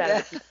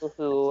 of the people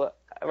who,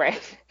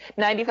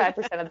 95%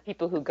 of the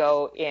people who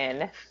go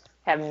in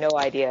have no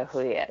idea who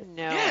he is.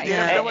 No, yeah, they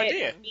have no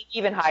idea.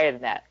 Even higher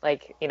than that.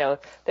 Like,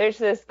 there's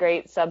this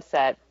great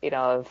subset,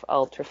 of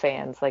ultra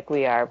fans like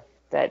we are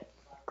that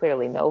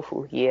clearly know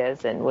who he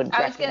is and would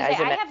recognize him. I was going to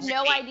say, I have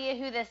no idea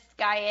who this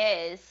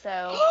guy is,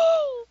 so.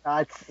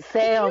 It's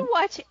Sam. If you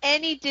watch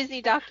any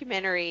Disney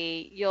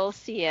documentary, you'll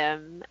see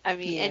him. I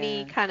mean,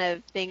 any kind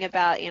of thing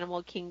about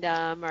Animal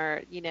Kingdom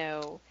or,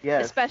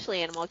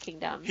 especially Animal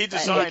Kingdom. He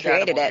designed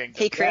Animal Kingdom.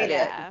 He created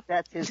it.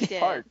 That's his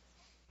part.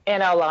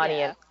 And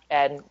Aulani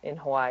and in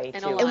Hawaii,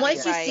 too. And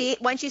once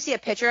you see a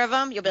picture of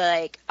him, you'll be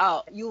like,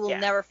 oh, you will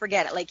never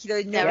forget it. Like,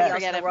 there's nobody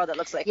else in the world that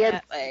looks like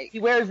him. He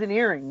wears an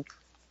earring.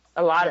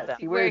 A lot of them.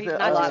 He wears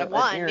a lot of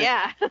one,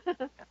 yeah.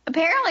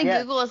 Apparently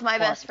Google is my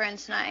best friend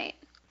tonight.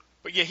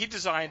 But yeah, he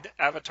designed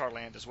Avatar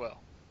Land as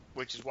well,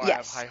 which is why I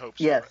have high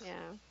hopes for it.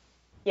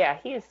 Yeah,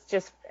 he's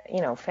just,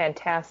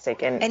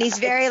 fantastic. And he's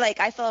very,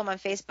 I follow him on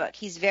Facebook.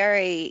 He's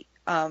very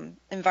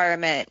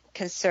environment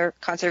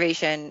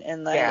conservation,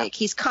 and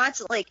he's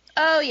constantly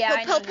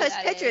he'll post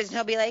pictures and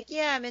he'll be like,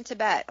 yeah, I'm in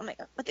Tibet. I'm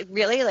like, what,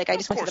 really? Like, I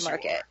just went to the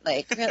market.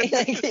 Like,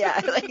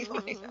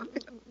 really?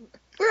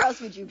 Where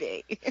else would you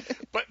be?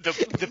 But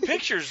the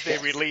pictures they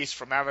released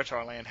from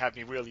Avatar Land had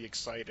me really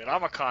excited.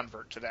 I'm a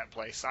convert to that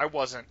place. I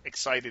wasn't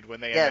excited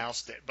when they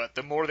announced it, but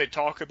the more they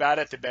talk about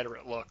it, the better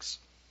it looks.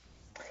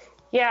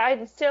 Yeah,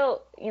 I'm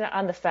still,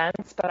 on the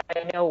fence, but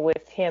I know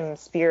with him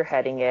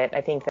spearheading it,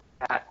 I think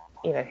that,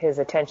 his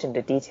attention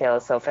to detail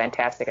is so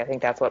fantastic. I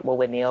think that's what will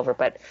win me over.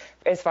 But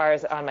as far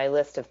as on my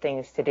list of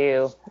things to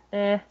do,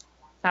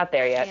 not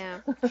there yet. Yeah.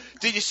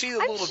 Did you see the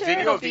little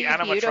video of the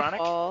animatronic?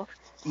 Beautiful.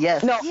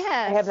 Yes. No,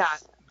 I have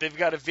not. They've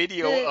got a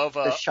video of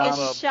a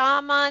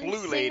shaman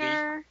blue lady.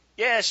 Lady.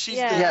 Yeah, she's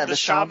the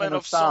shaman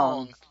of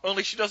song.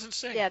 Only she doesn't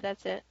sing. Yeah,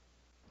 that's it.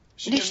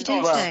 She just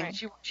sing.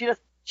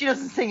 She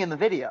doesn't sing in the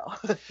video.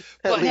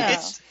 But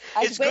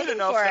it's good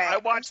enough that I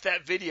watched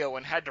that video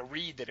and had to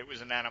read that it was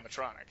an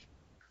animatronic.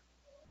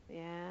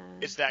 Yeah.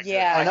 It's that good.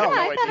 Yeah, I thought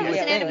had it was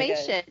an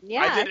animation.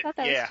 Yeah, I thought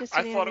that was just an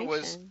animation. I thought it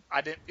was.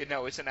 I didn't.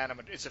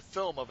 It's a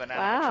film of an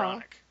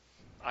animatronic.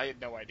 I had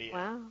no idea.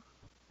 Wow.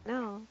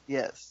 No.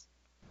 Yes.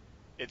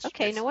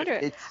 No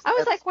wonder. I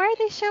was like, why are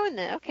they showing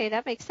that? Okay,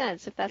 that makes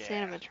sense if that's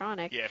an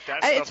animatronic. Yeah, if that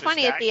It's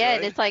funny at the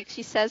end. Good. It's like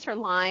she says her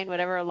line,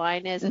 whatever her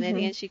line is, and then at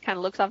the end she kind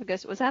of looks off and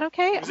goes, "Was that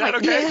okay?" Was that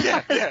okay?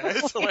 Yeah,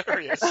 it's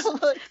hilarious.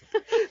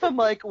 I'm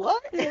like,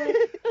 what?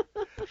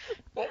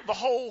 Well, the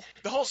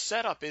whole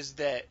setup is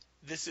that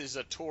this is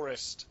a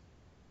tourist.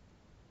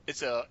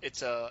 It's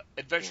a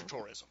adventure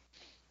tourism.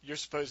 You're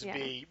supposed to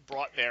be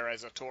brought there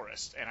as a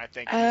tourist, and I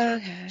think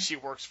she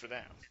works for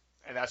them.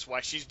 And that's why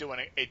she's doing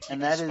a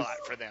TV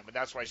spot for them. And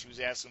that's why she was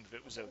asking if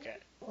it was okay.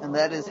 And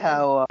that is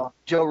how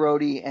Joe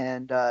Rohde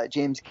and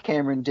James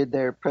Cameron did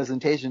their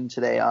presentation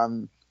today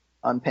on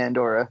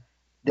Pandora.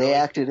 They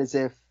acted as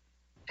if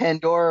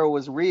Pandora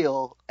was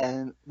real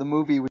and the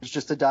movie was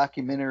just a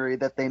documentary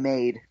that they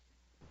made.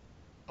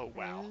 Oh,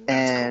 wow.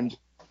 And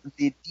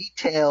the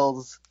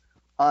details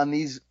on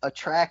these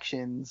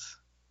attractions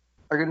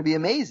are going to be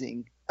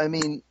amazing. I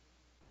mean,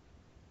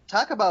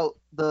 talk about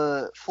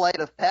the Flight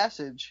of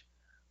Passage,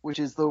 which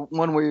is the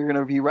one where you're going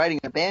to be riding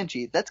a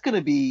Banshee. That's going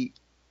to be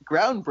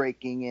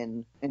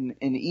groundbreaking in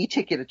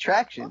e-ticket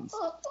attractions.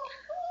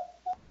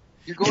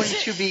 You're going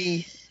to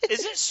be...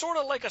 Is it sort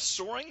of like a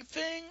soaring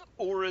thing,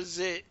 or is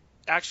it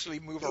actually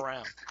move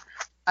around?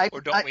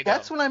 Or don't we know?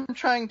 That's what I'm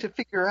trying to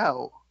figure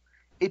out.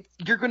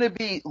 You're going to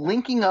be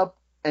linking up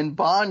and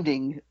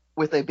bonding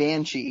with a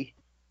banshee,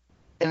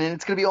 and then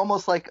it's going to be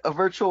almost like a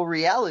virtual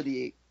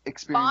reality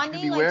experience.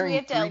 Bonding, like do we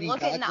have to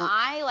look it in the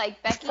eye,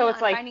 like Becky so it's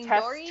on like Finding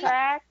test Dory?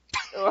 track,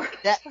 or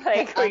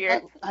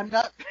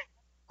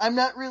I'm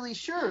not really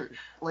sure.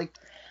 Like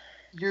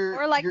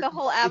or like the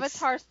whole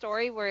Avatar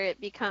story where it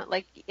becomes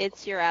like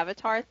it's your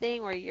Avatar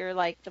thing where you're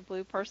like the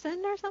blue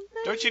person or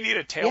something. Don't you need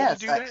a tail to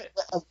do that?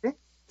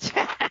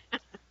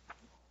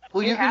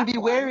 Well, you're going to be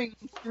wearing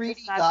 3D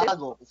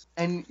goggles,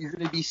 and you're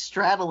going to be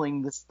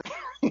straddling this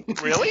thing.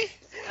 Really?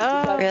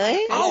 Oh,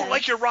 really? Oh,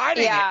 like you're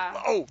riding it.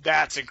 Oh,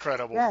 that's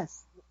incredible.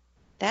 Yes.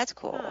 That's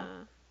cool.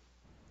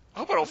 I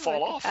hope I don't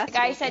fall off. The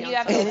guy said you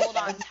have to hold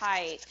on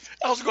tight.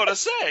 I was going to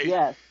say.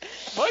 Yes.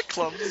 My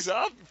clumsy's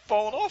I'm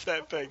falling off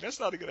that thing. That's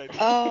not a good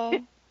idea. Oh.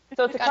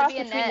 So it's a cross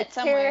between the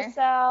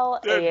Carousel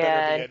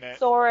and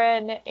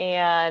Soarin'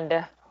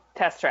 and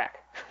Test Track.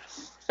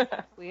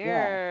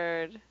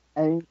 Weird.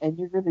 And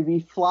you're going to be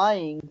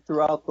flying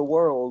throughout the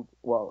world.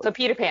 Well, so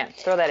Peter Pan,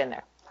 throw that in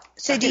there.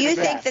 So do you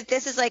think that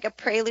this is like a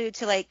prelude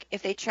to like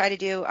if they try to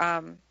do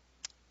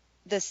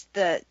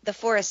the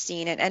forest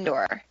scene in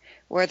Endor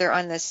where they're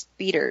on the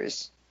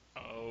speeders?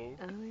 Oh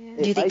yeah.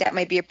 Do you think that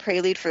might be a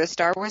prelude for the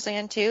Star Wars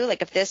land too?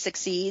 Like if this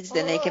succeeds,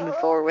 then they can move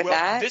forward with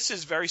that? This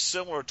is very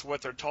similar to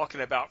what they're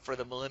talking about for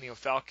the Millennium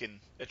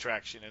Falcon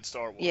attraction in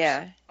Star Wars.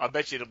 Yeah. I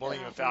bet you the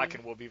Millennium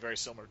Falcon will be very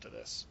similar to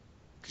this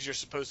because you're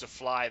supposed to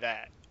fly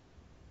that.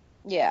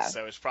 Yeah.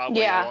 So it's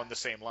probably along the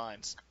same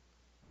lines.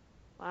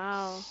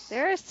 Wow.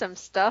 There is some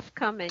stuff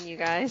coming, you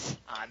guys.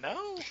 I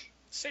know.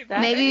 Save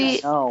that.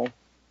 Maybe. No.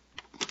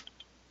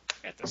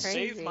 Have to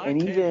save my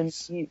and even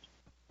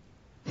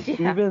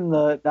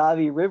the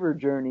Navi River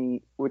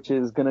journey, which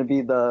is going to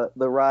be the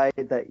ride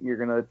that you're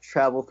going to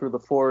travel through the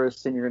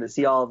forest and you're going to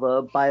see all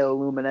the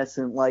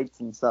bioluminescent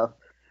lights and stuff.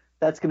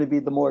 That's going to be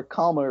the more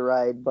calmer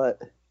ride,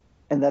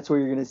 and that's where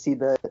you're going to see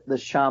the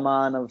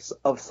shaman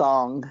of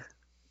song.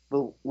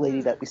 The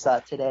lady that we saw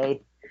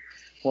today.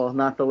 Well,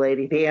 not the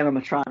lady, the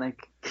animatronic.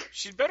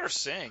 She'd better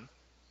sing.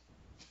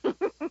 Well,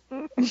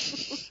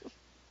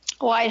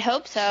 I'd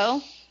hope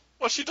so.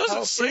 Well, she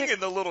doesn't sing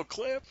in the little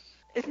clip.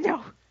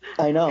 No.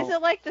 I know. Is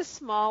it like the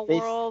Small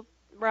World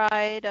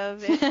ride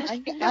of it?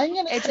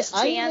 It just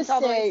jams all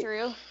the way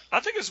through.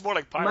 I think it's more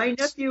like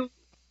Pirates. My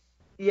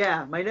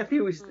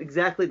nephew is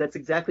that's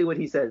exactly what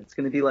he said. It's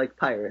going to be like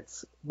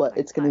Pirates, but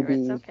it's going to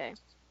be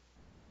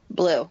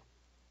blue.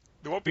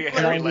 There won't be a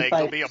hairy leg,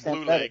 there'll be a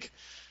blue leg.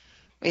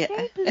 Yeah.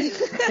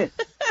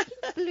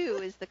 Blue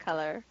is the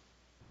color.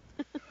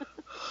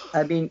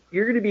 I mean,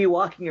 you're going to be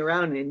walking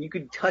around and you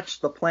could touch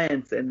the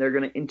plants and they're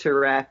going to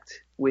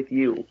interact with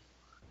you.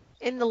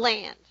 In the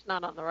land,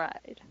 not on the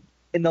ride.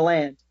 In the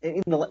land.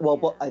 In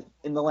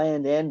the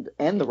land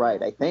and the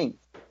ride, I think.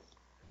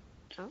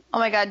 Oh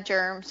my God,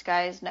 germs,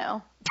 guys,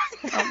 no.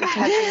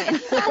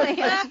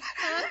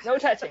 No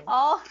touching.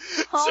 All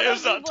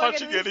Sam's not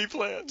touching any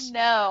plants.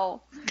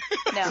 No.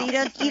 So you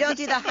don't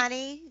do the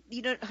honey?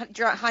 You don't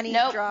draw honey,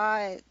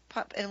 draw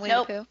pup and Winnie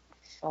the Pooh?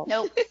 Oh.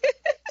 Nope.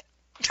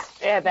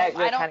 Yeah, that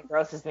really kind of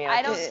grosses me out.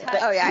 I don't touch.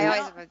 I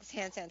always have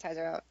hand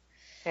sanitizer out.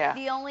 Yeah.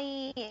 The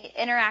only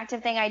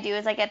interactive thing I do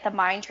is like at the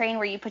mine train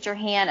where you put your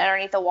hand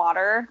underneath the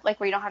water, like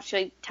where you don't have to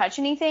actually touch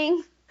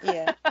anything.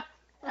 Yeah.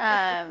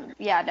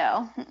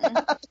 No.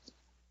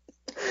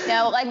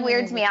 No, it like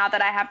weirds me out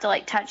that I have to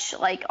like touch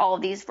like all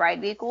of these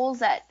ride vehicles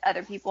that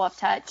other people have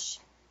touched.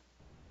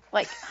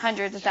 Like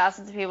hundreds of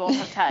thousands of people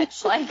have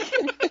touched. Like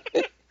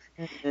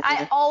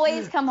I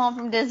always come home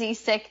from Disney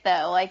sick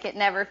though. Like it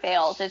never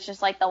fails. It's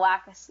just like the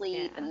lack of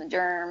sleep and the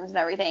germs and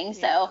everything.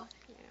 So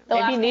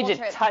maybe you need to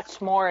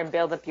touch more and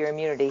build up your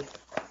immunity.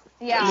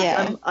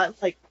 Yeah.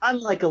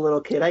 I'm like a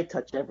little kid. I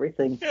touch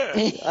everything.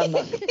 Yeah. I'm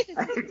not.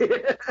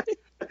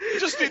 You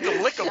just need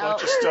to lick a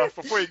bunch of stuff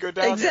before you go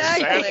down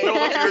exactly. there. Build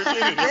up your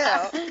immunity.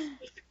 Yeah.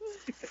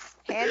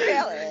 Hand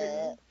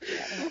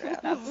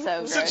That's so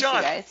gross, John,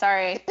 you guys.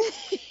 Sorry.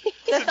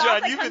 The thoughts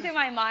John, that come through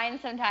my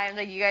mind sometimes,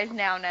 like you guys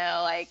now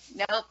know, like,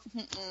 nope.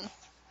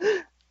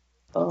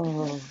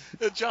 Oh.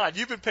 John,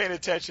 you've been paying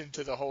attention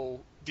to the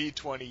whole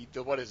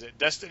D20. What is it?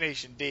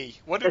 Destination D.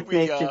 What did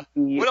we?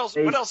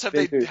 What else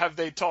have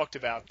they talked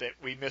about that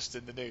we missed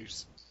in the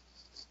news?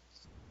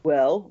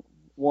 Well,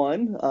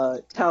 one,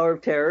 Tower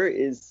of Terror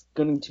is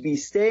going to be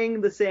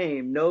staying the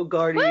same. No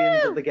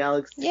Guardians of the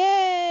Galaxy.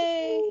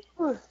 Yay!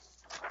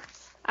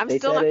 I'm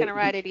still not going to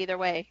ride it either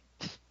way.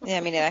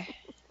 Yeah, me neither.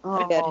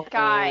 Oh,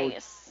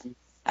 guys.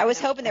 I was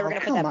hoping they were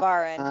going to put that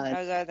bar in.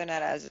 Other than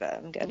that,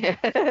 I'm good.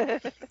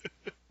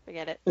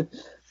 Forget it.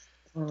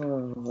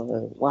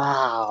 Oh,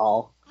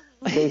 wow.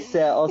 They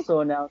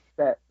also announced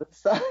that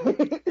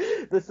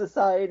the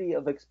Society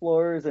of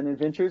Explorers and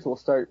Adventurers will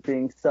start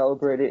being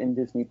celebrated in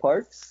Disney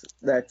parks.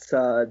 That's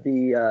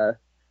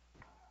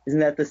isn't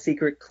that the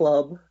Secret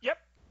Club? Yep.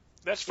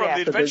 That's from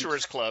the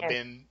Adventurers Club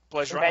in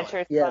Pleasure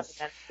Island. Yes.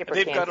 And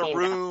they've got a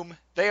room.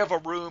 They have a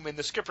room in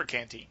the Skipper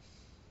Canteen.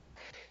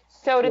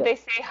 So did they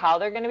say how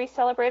they're going to be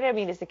celebrated? I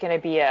mean, is it going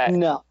to be a...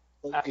 No.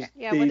 Okay.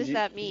 Yeah, what does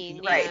that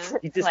mean? Right. Yeah.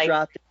 He just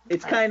dropped it.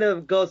 It's kind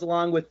of goes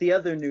along with the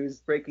other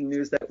breaking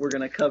news that we're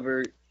going to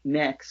cover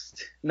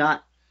next.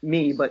 Not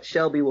me, but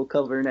Shelby will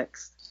cover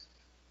next.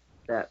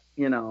 That,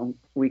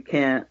 we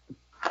can't,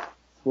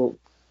 well,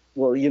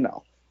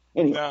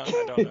 Anyway. No, I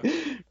don't know.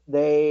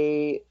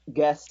 They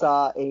guest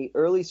saw a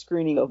early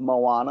screening of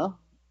Moana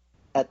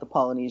at the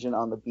Polynesian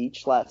on the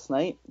beach last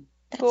night.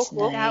 That's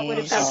Cool. nice. That would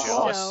have been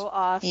so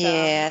awesome.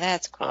 Yeah,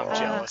 that's cool. I'm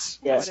jealous.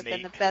 That That's would have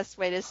been neat. the best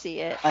way to see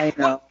it. I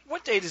know.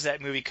 What day does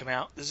that movie come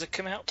out? Does it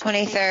come out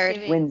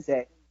 23rd.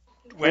 Wednesday.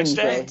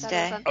 Wednesday?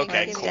 Wednesday.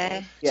 Okay, cool.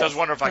 Wednesday. So I was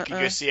wondering if I could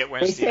go see it They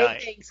Wednesday say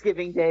night.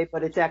 Thanksgiving Day,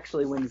 but it's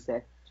actually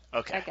Wednesday.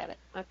 Okay. I got it.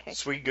 Okay.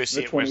 So we can go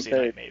see The it Wednesday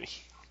 23rd. night, maybe.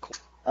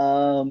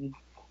 Cool.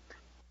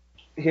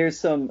 Here's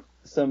some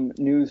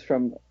news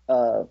from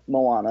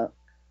Moana.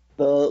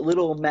 The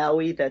little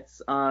Maui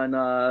that's on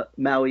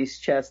Maui's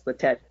chest, the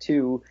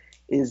tattoo,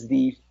 is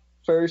the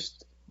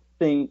first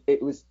thing.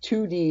 It was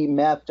 2D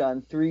mapped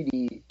on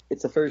 3D.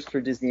 It's a first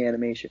for Disney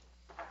Animation.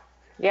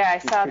 Yeah, I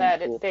saw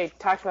that. Cool. They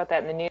talked about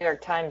that in the New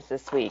York Times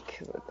this week.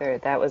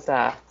 That was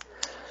a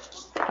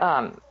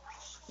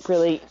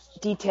really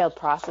detailed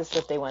process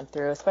that they went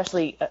through,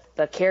 especially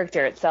the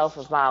character itself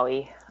of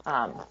Maui.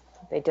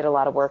 They did a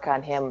lot of work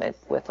on him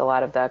with a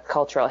lot of the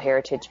cultural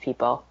heritage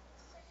people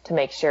to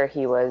make sure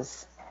he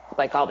was,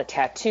 like, all the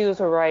tattoos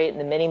were right, and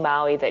the mini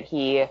Maui that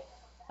he,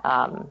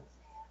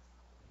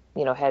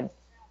 had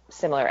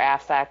similar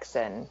affects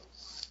and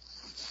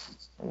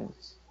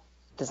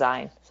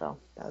design. So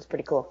that was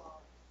pretty cool.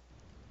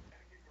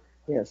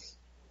 Yes.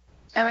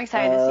 I'm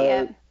excited to see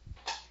it.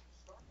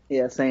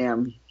 Yes, I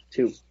am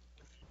too.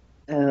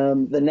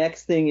 The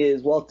next thing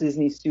is Walt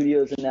Disney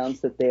Studios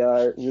announced that they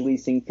are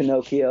releasing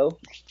Pinocchio.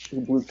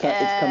 It's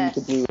coming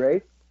to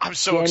Blu-ray. I'm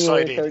so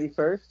January excited.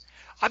 31st.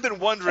 I've been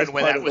wondering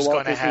when that was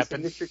going to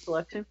happen. Signature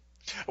Collection.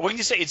 When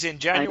you say it's in I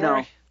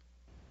January?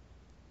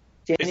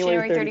 know.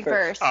 January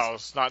 31st. Oh,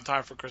 it's not in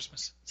time for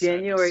Christmas.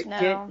 January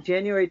No.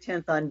 January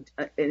 10th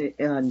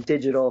on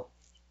digital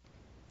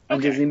on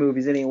Okay. Disney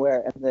Movies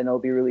Anywhere, and then it'll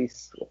be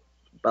released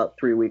about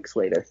 3 weeks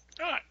later.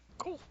 All right,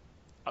 cool.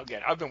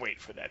 Again, I've been waiting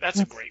for that. That's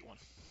a great one.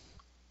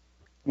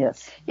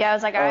 Yes. Yeah, I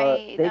was like,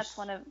 they- that's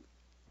one of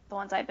the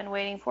ones I've been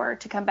waiting for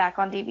to come back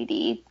on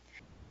DVD.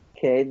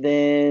 Okay,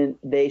 then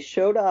they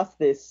showed off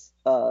this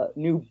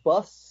new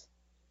bus,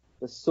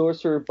 the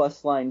Sorcerer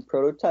bus line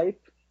prototype.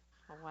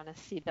 I want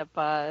to see the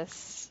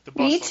bus. The bus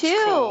Me looks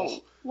too.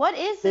 cool. What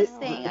is this The-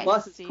 thing? the I bus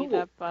just is See cool.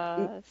 the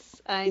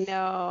bus. I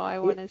know. I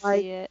want to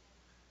like- see it.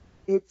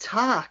 It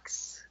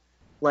talks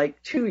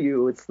like to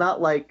you. It's not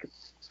like,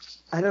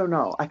 I don't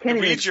know. I It can't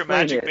even reads your explain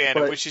magic it, band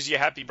but- and wishes you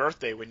happy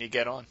birthday when you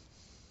get on.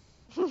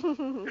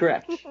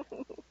 Correct.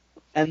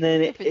 And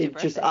then If it's your it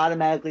just birthday.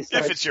 automatically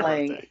starts If it's your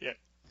playing. birthday,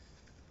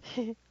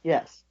 yeah.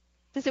 Yes.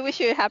 Does it wish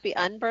you a happy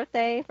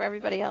unbirthday for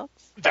everybody else?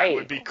 That Right.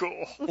 would be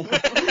cool.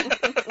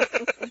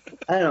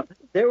 I don't know.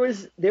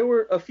 There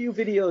were a few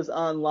videos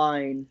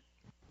online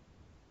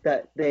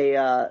that they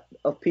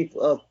of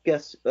people of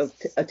guests of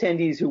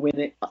attendees who went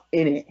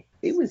in it.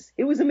 It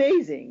was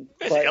amazing.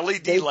 There's But an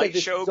LED they said light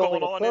this show is only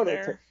going a on in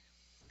prototype. there.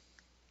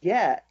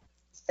 Yeah,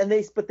 and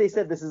they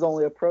said this is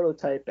only a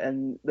prototype,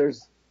 and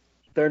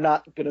they're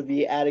not going to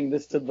be adding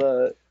this to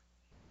the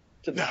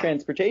No.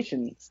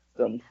 transportation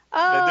system.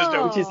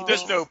 Oh.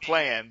 There's no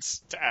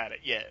plans to add it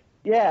yet.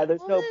 Yeah, there's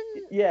Well, no.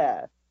 then-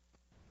 Yeah,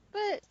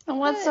 But And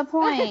what's the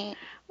point?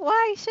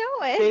 why show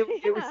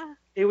it?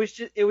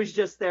 it was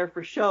just there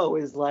for show.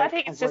 Is like I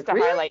think it's was just like, to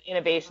really? highlight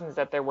innovations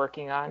that they're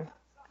working on.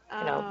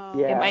 Oh,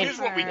 Yeah. It might- Here's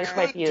what we This could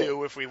might be it.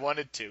 do if we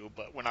wanted to,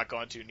 but we're not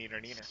going to.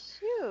 Neener.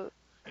 Shoot.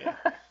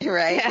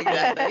 Right,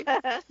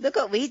 exactly. Look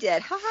what we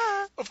did. Ha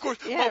ha. Of course,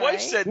 Yeah, my wife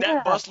right? said that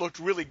Yeah. bus looked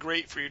really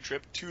great for your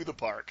trip to the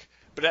park.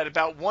 But at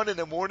about 1 in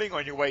the morning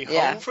on your way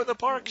Yeah. home from the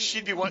park,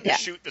 she'd be wanting Yeah.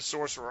 to shoot the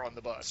sorcerer on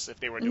the bus if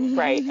they were doing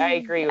that. Right, I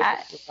agree with Uh,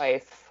 your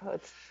wife.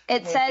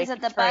 It They says that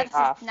can the turn bus it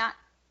off. is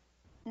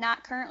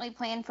not currently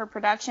planned for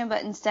production,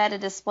 but instead a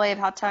display of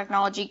how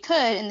technology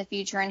could in the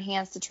future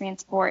enhance the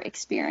transport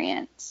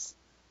experience.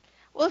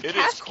 Well, if It is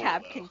Cash cool,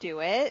 Cab though. can do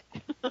it,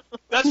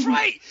 That's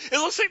right. It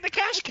looks like the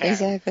cash cab.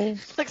 Exactly.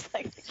 looks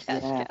like the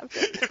Cash Yeah. Cab.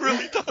 It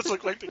really does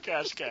look like the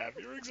cash cab.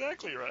 You're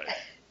exactly right.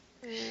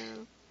 Yeah.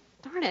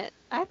 Darn it!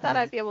 I thought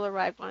I'd be able to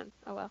ride one.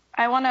 Oh well.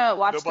 I want to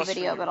watch No the bus for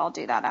video, you. but I'll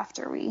do that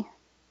after we.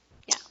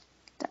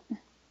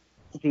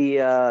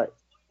 The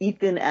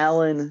Ethan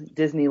Allen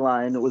Disney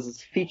line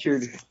was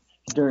featured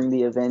during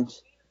the event.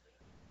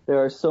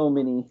 There are so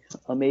many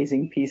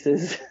amazing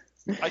pieces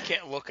I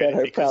can't look at that it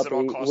are because it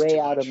all probably costs way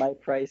too out much. of my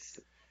price.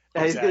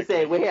 I was gonna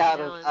say Exactly. way out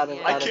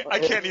of I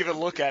can't even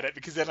look at it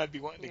because then I'd be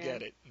wanting to Yeah.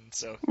 get it. And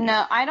so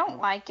No, I don't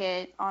like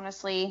it,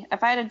 honestly.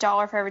 If I had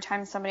 $1 for every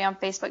time somebody on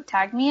Facebook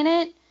tagged me in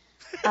it,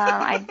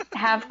 I'd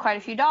have quite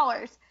a few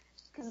dollars.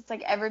 Because it's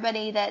like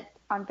everybody that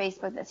on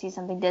Facebook that sees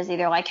something Disney,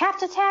 they're like, have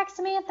to tag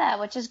Samantha,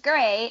 which is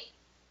great.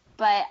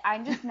 But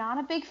I'm just not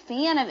a big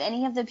fan of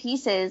any of the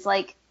pieces.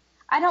 Like,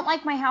 I don't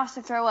like my house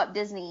to throw up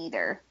Disney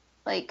either.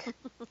 Like,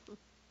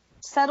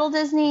 settle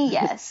Disney,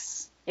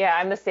 yes. Yeah,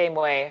 I'm the same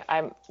way.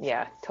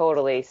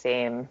 Totally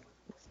same.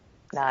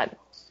 not.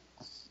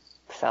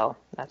 So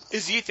that's.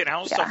 Is Ethan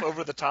Allen stuff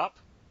over the top?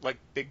 Like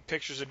big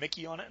pictures of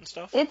Mickey on it and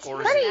stuff? It's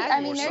or pretty. Is it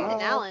I mean, more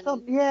Ethan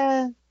Allen.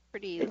 Yeah.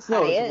 Pretty It's high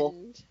noticeable.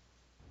 end.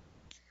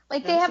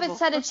 Like they have a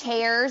set of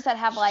chairs that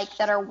have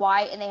that are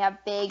white and they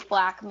have big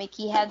black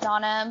Mickey heads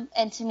on them,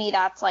 and to me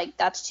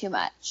that's too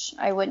much.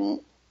 I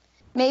wouldn't.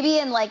 Maybe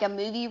in a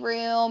movie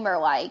room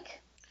or I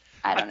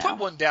don't know. I put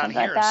one down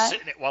here and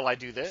sit in it while I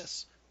do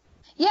this.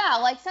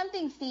 Yeah,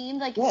 something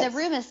themed. If the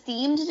room is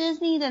themed to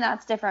Disney, then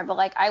that's different.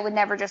 But I would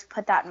never just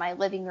put that in my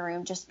living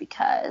room just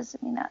because.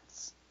 I mean,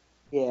 that's.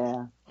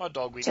 Yeah. My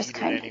dog would eat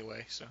it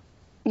anyway, so.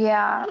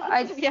 Yeah,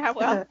 yeah,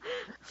 well.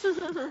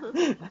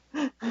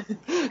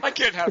 I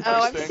can't have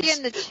those I'm things.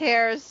 seeing the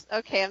chairs.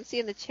 Okay, I'm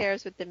seeing the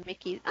chairs with the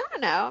Mickey. I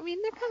don't know. I mean,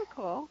 they're kind of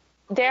cool.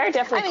 They're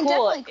definitely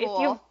cool. Definitely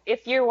cool.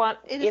 If you want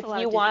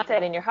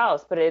that in your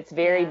house, but it's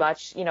very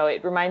much,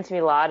 it reminds me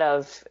a lot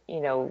of,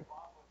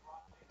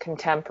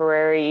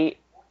 contemporary.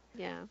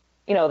 Yeah.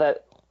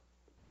 The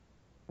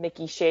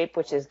Mickey shape,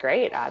 which is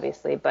great,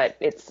 obviously, but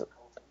you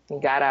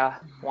gotta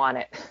want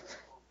it.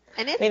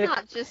 And it's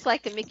not just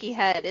like the Mickey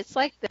head. It's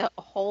like the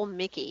whole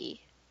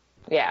Mickey.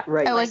 Yeah.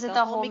 Right. Oh, is it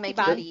the whole Mickey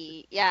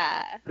body?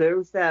 Yeah. There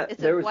was that.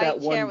 It's there a was white that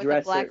one chair with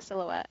dresser. a black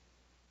silhouette.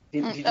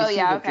 Did you see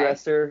the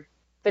dresser?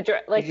 Did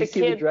you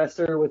see the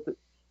dresser with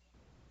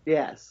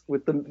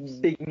with the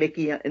big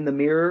Mickey in the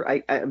mirror?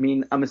 I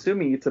mean, I'm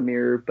assuming it's a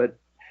mirror, but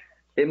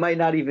it might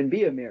not even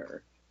be a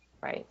mirror.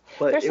 Right.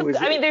 But there's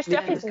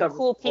definitely some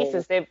cool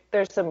pieces.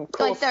 There's some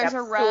cool there's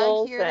a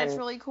rug here and, that's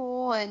really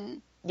cool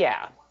and.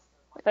 Yeah.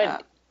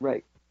 But,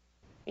 right.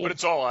 But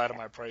it's all out of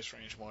my price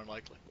range, more than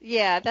likely.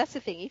 Yeah, that's the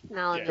thing. Ethan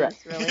Allen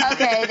is really.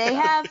 Okay,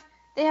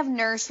 they have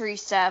nursery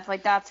stuff.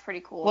 That's pretty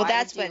cool. Well,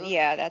 that's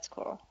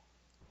cool.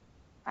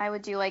 I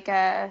would do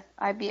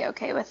I'd be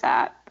okay with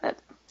that, but.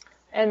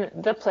 And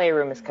the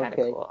playroom is kind of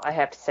cool, I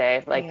have to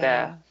say.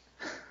 The.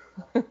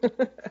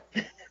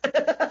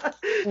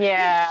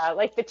 Yeah,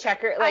 the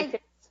checker.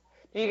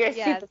 Do you guys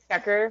see the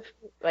checker?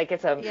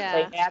 It's a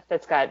mat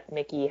that's got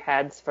Mickey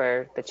heads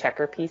for the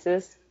checker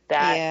pieces. Oh,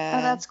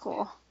 that's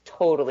cool.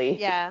 Totally.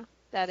 Yeah,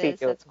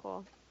 that's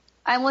cool.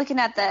 I'm looking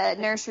at the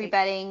nursery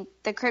bedding.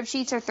 The crib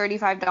sheets are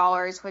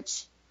 $35,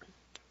 which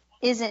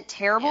isn't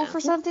terrible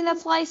for something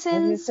that's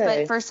licensed,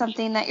 but for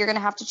something that you're going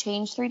to have to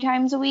change 3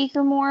 times a week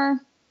or more.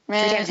 3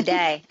 times a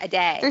day. 3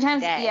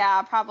 times,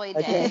 yeah, probably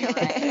a day. You're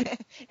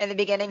right. In the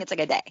beginning, it's a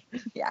day.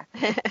 Yeah.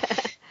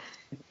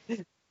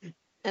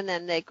 And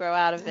then they grow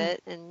out of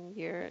it, and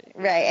you're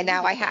right. And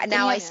now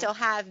I still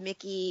have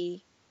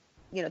Mickey,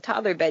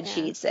 toddler bed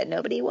sheets that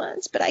nobody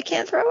wants, but I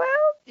can't throw out.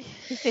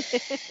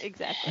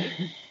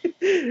 Exactly.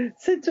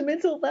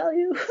 Sentimental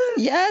value.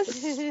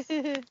 Yes.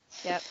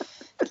 Yep.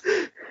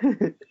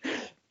 Okay.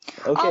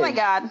 Oh my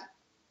God.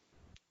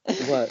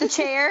 What? The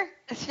chair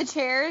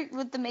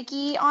with the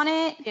Mickey on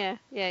it. Yeah.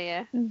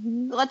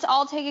 Mm-hmm. Let's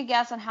all take a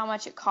guess on how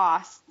much it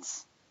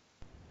costs.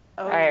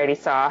 Oh. I already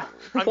saw.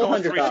 I'm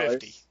going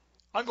 $350.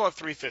 I'm going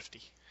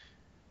 $350.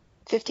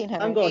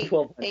 $1,500. I'm going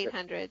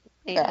 $1,200.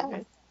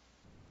 800.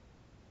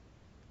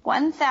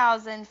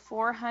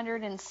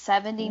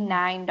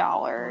 $1,479.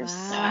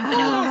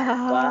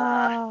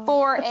 Wow.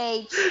 For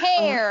a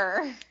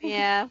chair.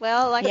 Yeah.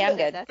 Well, I'm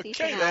good. That's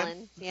Ethan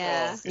Allen.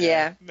 Yeah. Well,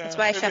 yeah. No, that's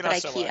why I shop at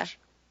IKEA.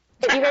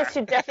 You guys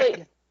should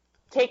definitely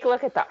take a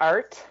look at the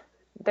art.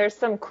 There's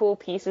some cool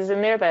pieces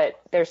in there, but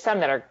there's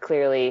some that are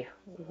clearly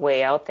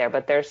way out there.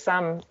 But there's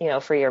some,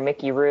 for your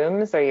Mickey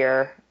rooms or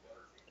your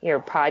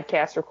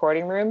podcast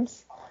recording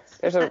rooms.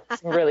 There's some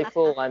really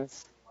cool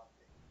ones,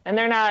 and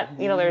they're not.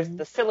 There's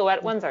the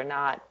silhouette ones are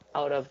not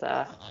out of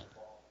the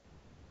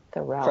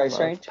realm price of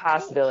range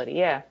possibility.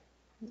 Yeah,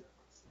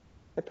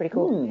 they're pretty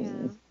cool.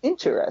 Yeah.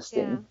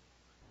 Interesting. Yeah.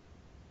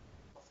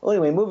 Well,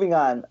 anyway, moving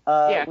on.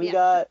 We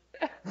got.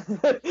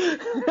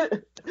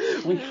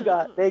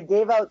 They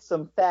gave out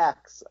some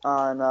facts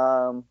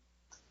on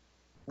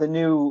the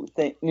new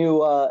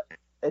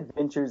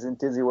adventures in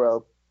Disney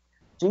World.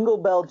 Jingle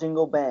Bell,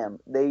 Jingle Bam.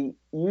 They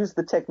used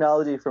the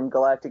technology from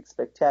Galactic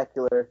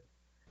Spectacular,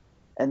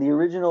 and the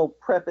original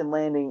Prep and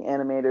Landing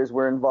animators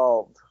were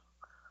involved.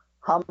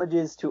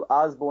 Homages to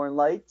Osborne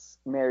Lights,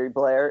 Mary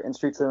Blair, and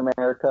Streets of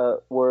America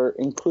were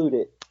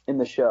included in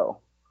the show.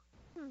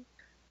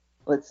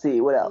 Let's see,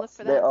 what else?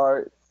 There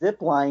are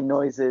zip line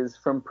noises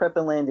from Prep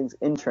and Landing's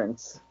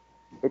entrance.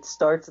 It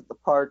starts at the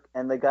park,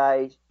 and the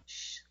guy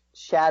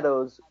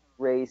shadows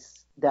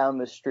race down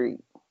the street.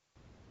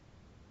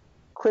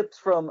 Clips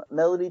from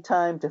Melody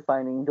Time to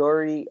Finding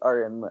Dory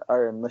are in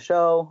the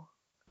show.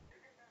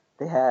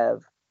 They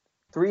have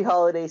 3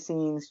 holiday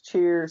scenes: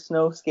 cheer,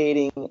 snow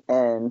skating,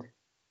 and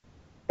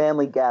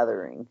family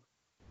gathering.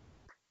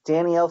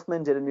 Danny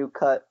Elfman did a new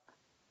cut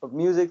of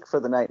music for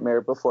the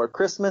Nightmare Before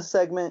Christmas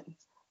segment,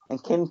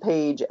 and Ken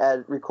Page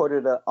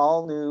recorded an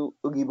all-new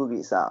Oogie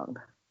Boogie song.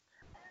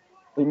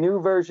 A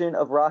new version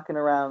of Rockin'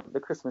 Around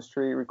the Christmas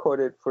Tree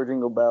recorded for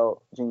Jingle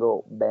Bell,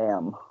 Jingle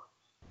Bam.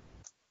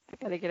 I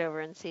gotta get over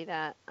and see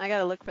that. I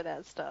gotta look for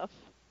that stuff.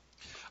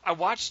 I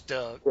watched,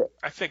 I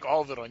think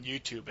all of it on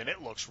YouTube, and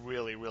it looks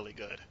really, really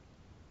good.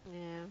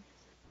 Yeah.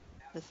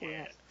 to see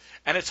it.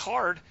 And it's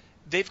hard.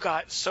 They've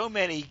got so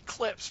many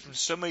clips from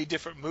so many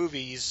different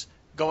movies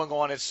going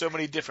on in so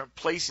many different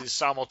places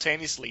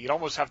simultaneously. You'd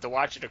almost have to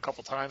watch it a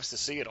couple times to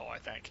see it all, I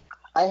think.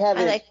 I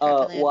haven't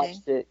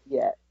watched it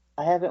yet.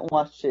 I haven't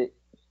watched it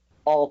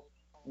all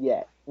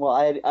yet. Well,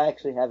 I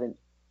actually haven't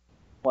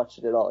watched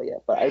it at all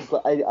yet, but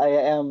I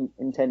am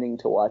intending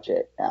to watch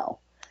it now.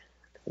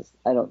 'Cause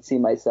I don't see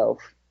myself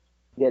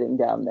getting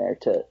down there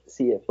to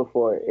see it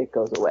before it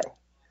goes away.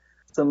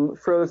 Some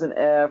Frozen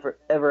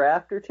Ever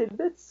After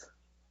tidbits.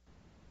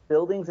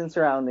 Buildings and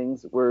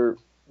surroundings were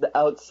the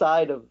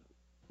outside of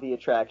the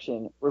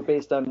attraction were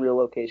based on real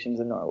locations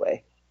in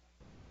Norway.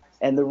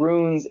 And the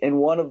runes in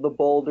one of the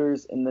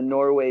boulders in the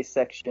Norway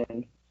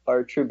section are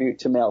a tribute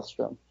to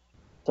Maelstrom.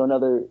 So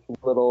another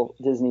little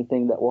Disney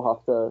thing that we'll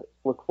have to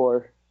look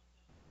for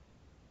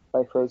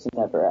by Frozen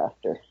Ever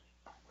After.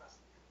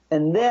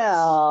 And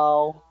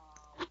now...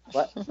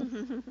 What?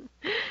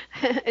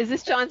 Is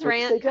this John's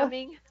rant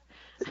coming?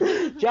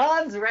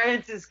 John's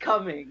rant is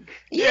coming.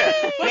 Yeah,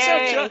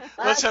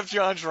 let's have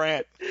John's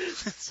rant.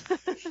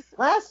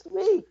 Last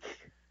week,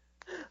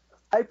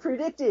 I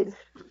predicted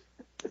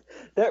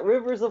that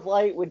Rivers of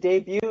Light would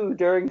debut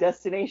during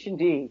Destination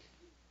D.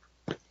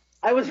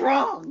 I was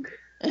wrong.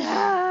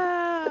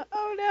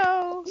 Oh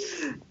no.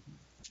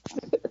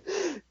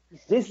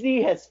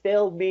 Disney has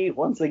failed me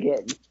once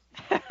again.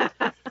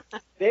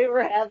 They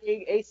were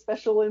having a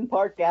special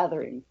in-park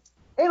gathering.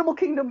 Animal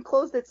Kingdom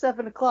closed at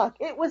 7 o'clock.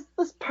 It was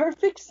this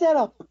perfect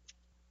setup.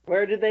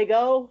 Where did they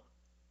go?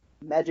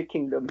 Magic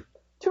Kingdom.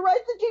 To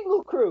ride the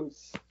Jingle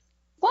Cruise.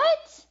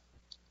 What?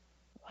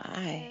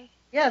 Why?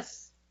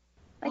 Yes.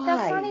 Like,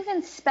 that's not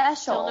even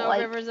special. Still no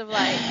Rivers of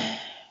Light.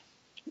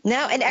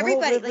 No, and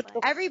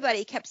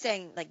everybody kept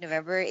saying, like,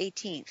 November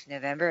 18th,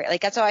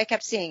 that's all I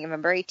kept seeing,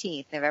 November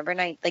 18th, November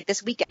 9th, like,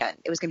 this weekend.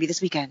 It was going to be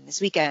this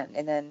weekend,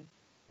 and then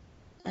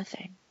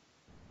nothing.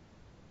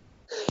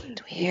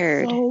 It's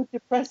weird. So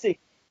depressing.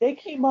 They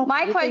came up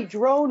with a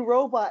drone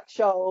robot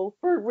show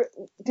for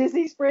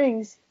Disney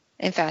Springs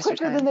in faster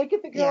quicker time than they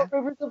could figure out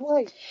Rivers of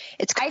Light.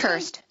 It's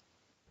cursed.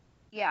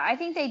 I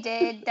think they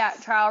did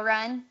that trial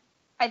run.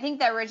 I think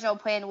the original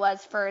plan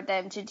was for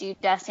them to do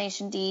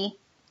Destination D,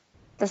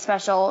 the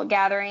special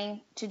gathering,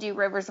 to do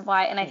Rivers of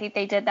Light, and I think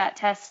they did that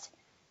test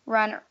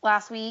run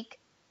last week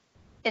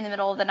in the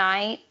middle of the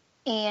night,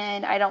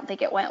 and I don't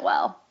think it went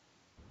well.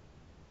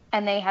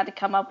 And they had to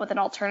come up with an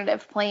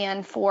alternative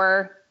plan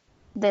for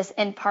this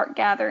in-park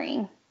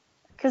gathering.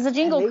 Because the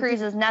Jingle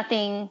Cruise is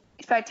nothing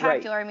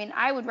spectacular. Right. I mean,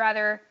 I would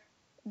rather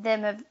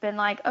them have been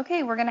like,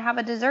 okay, we're going to have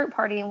a dessert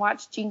party and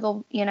watch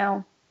Jingle,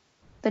 the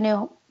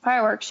new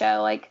fireworks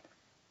show. Like,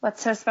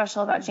 what's so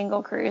special about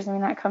Jingle Cruise? I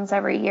mean, that comes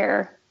every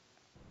year.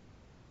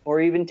 Or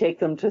even take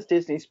them to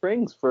Disney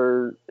Springs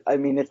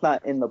it's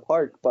not in the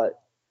park,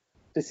 but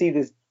to see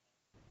this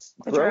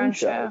drone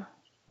show.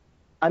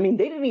 I mean,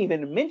 they didn't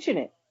even mention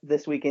it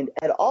this weekend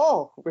at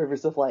all,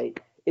 Rivers of Light.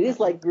 It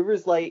is like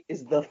Rivers Light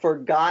is the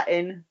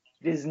forgotten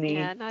Disney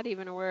not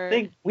even a word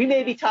thing. We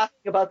may be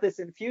talking about this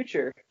in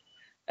future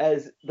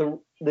as the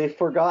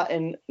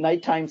forgotten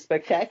nighttime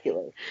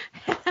spectacular.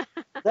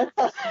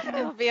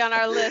 It'll be on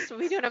our list. We'll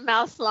be doing a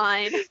mouse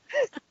line.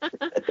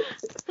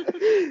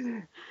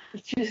 It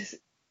just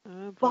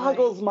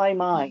boggles my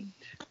mind.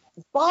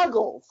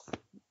 Boggles.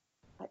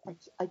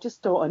 I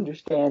just don't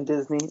understand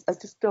Disney. I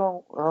just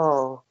don't.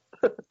 Oh.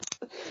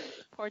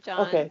 Poor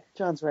John. Okay,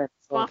 John's rant.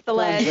 Off the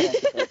ledge.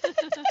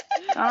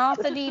 Gone off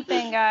the deep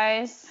end,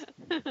 guys.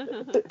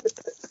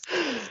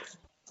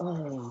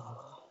 Oh.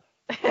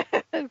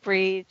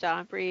 Breathe,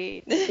 John,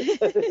 breathe.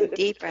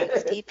 Deep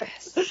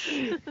breaths.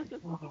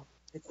 Oh,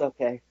 it's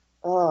okay.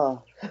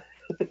 Oh.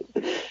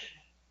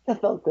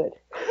 That felt good.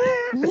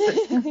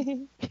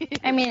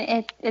 I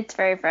mean, it's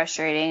very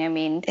frustrating. I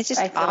mean, it's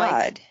just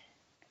odd.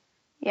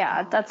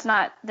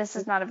 This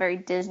is not a very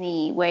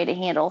Disney way to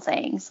handle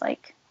things.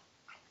 Like,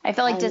 I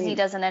feel like Disney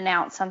doesn't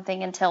announce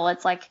something until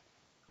it's like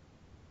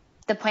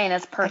the plan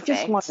is perfect. I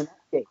just want an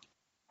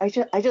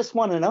update. I just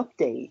want an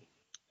update.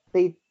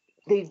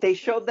 They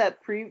showed that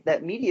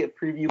media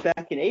preview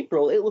back in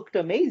April. It looked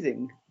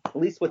amazing. At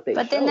least what they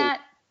showed. But then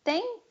that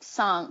thing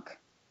sunk.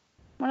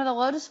 One of the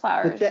lotus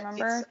flowers,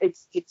 remember?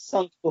 It's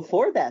sunk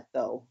before that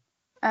though.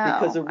 Oh,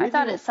 because I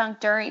thought it sunk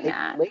during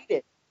that.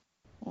 It.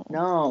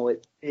 No,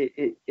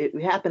 it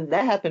happened.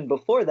 That happened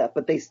before that,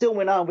 but they still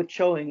went on with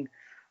showing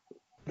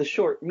the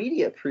short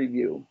media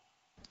preview.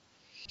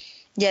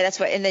 Yeah, that's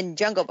what. And then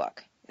Jungle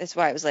Book. That's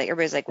why it was like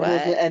everybody's like, what?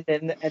 And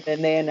then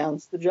they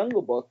announced the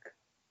Jungle Book,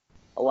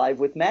 Alive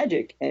with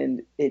Magic,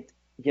 and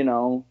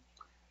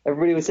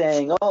everybody was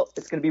saying, oh,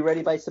 it's going to be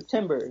ready by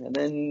September, and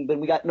then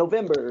we got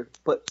November,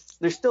 but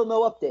there's still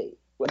no update.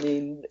 I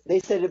mean, they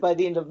said it by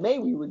the end of May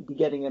we would be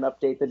getting an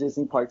update, the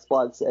Disney Parks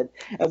blog said,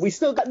 and we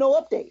still got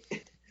no update.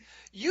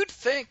 You'd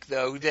think,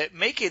 though, that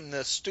making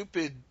the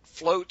stupid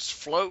floats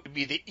float would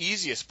be the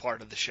easiest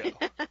part of the show.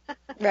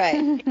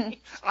 Right.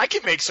 I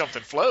can make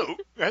something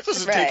float. That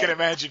doesn't take an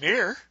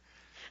Imagineer.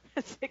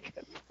 That's a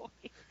good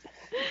point.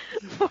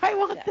 Poor I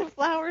want the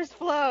flowers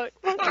float.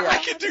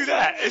 I can do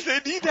that. If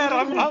they need that,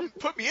 I'll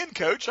put me in,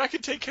 Coach. I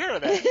can take care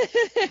of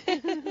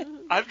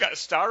that. I've got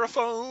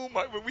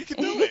styrofoam. We can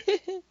do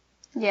it.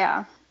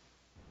 Yeah.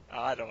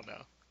 I don't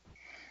know.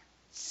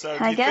 So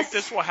do you think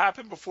this will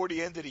happen before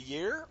the end of the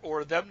year,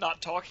 or them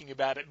not talking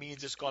about it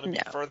means it's going to be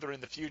further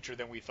in the future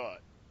than we thought?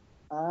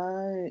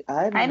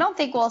 I don't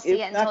think we'll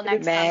see it until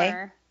next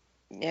summer.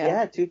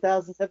 Yeah,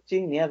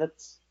 2017. Yeah,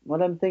 that's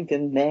what I'm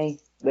thinking. May.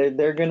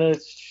 They're gonna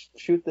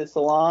shoot this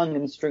along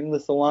and string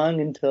this along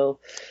until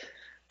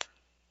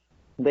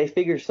they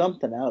figure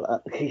something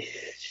out.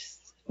 It's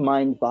just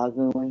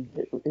mind-boggling.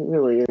 It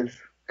really is.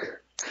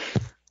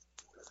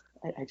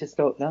 I just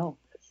don't know.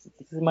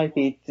 This might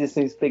be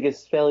Disney's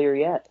biggest failure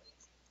yet.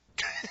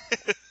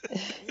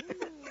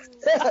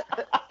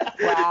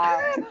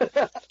 Wow.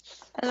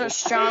 Those are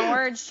strong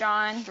words,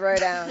 John. Throw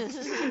down.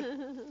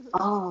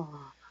 Oh.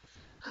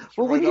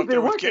 Well, we've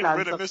been working on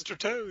rid of Mr.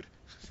 Toad.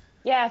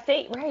 Yeah,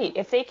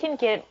 if they can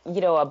get,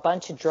 a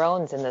bunch of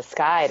drones in the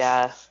sky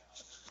to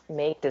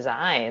make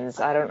designs,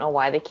 I don't know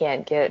why they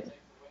can't get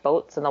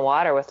boats in the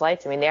water with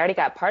lights. I mean, they already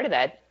got part of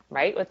that,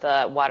 right, with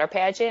the water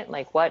pageant.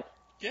 Like what?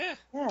 Yeah,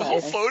 the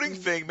whole floating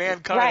thing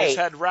mankind has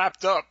had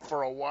wrapped up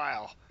for a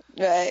while.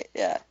 Right,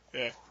 yeah.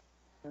 Yeah.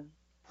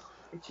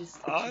 It's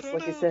just like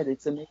I said,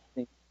 it's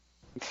amazing.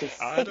 It's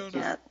just, I don't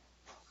know.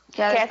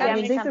 Yeah,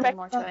 there's got something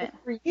more to it.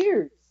 For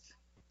years.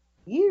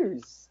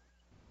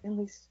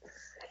 And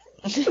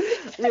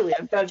really,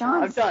 I'm done.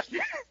 John. I'm done.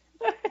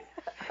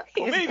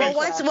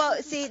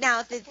 See,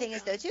 now the thing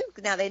is though too,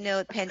 now they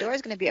know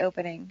Pandora's going to be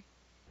opening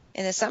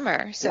in the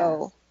summer,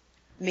 so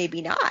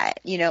maybe not.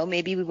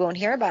 Maybe we won't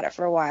hear about it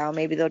for a while.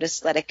 Maybe they'll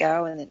just let it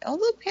go, and then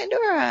look,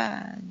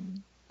 Pandora.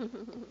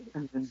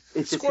 And then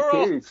it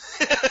Squirrel. disappears.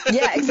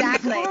 Yeah,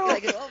 exactly.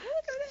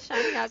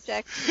 Shiny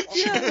object.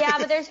 Yeah,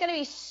 but there's going to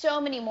be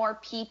so many more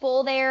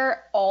people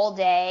there all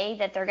day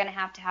that they're going to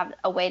have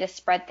a way to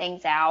spread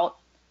things out.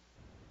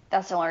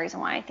 That's the only reason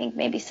why I think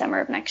maybe summer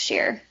of next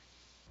year,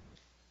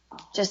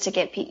 just to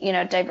get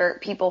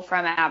divert people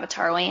from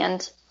Avatar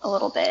Land a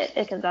little bit,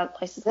 because that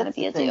place is going to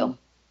be a zoo.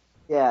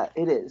 Yeah,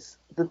 it is.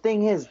 The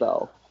thing is,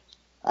 though,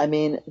 I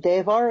mean,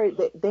 they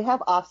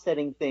have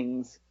offsetting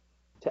things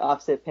to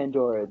offset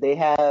Pandora. They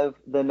have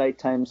the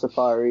nighttime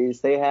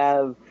safaris. They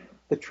have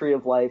the Tree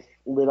of Life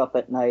lit up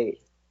at night.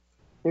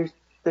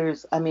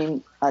 There's. I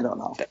mean, I don't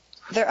know.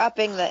 They're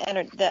upping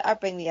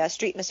the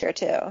street atmosphere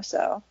too.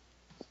 So.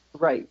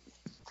 Right.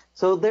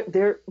 So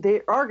there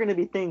are going to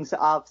be things to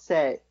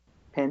offset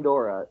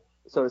Pandora,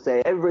 so to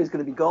say. Everybody's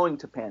going to be going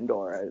to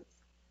Pandora,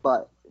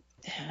 but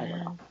I don't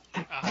know.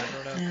 I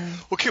don't know.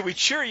 Well, can we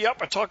cheer you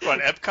up and talk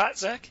about Epcot,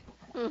 Zach?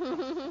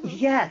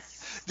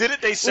 Yes.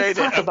 Didn't they say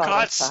Let's that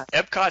talk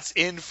Epcot's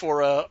in for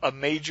a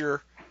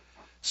major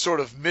sort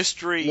of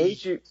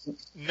mystery,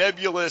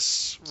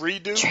 nebulous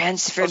redo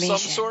transformation of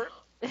some sort?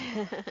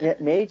 Yeah,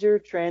 major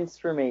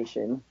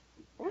transformation.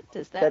 What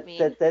does that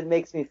mean? That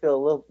makes me feel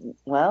a little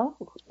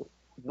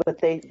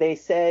but they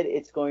said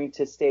it's going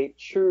to stay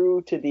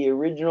true to the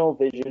original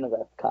vision of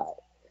Epcot.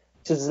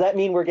 So does that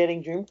mean we're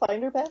getting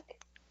Dreamfinder back?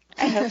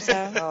 I hope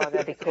so. Oh,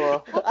 that'd be cool.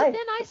 Well, but then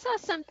I saw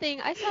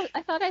something. I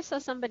thought I saw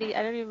somebody.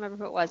 I don't even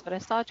remember who it was, but I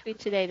saw a tweet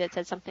today that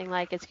said something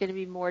like it's going to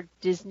be more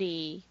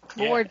Disney,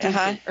 or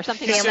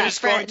something like that. It's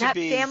going to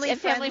be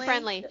family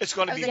friendly. It's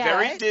going to be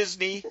very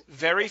Disney,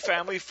 very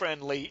family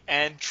friendly,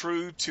 and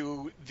true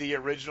to the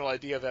original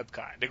idea of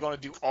Epcot. They're going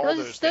to do all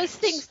those things. Those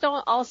things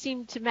don't all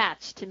seem to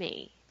match to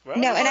me. Well,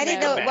 no, and I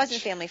didn't know it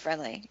wasn't family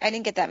friendly. I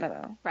didn't get that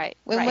memo. Right.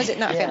 When was it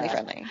not family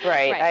friendly?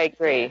 Right. I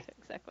agree. Yeah,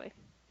 exactly.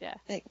 Yeah.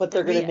 But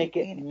they're going to make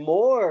it even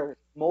more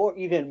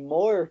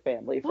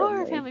family friendly.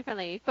 More family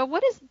friendly. But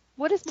what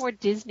does more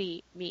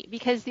Disney mean?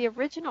 Because the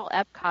original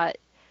Epcot,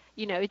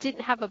 it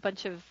didn't have a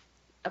bunch of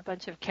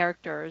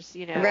characters,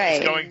 Right.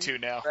 It's going to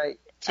now. Right.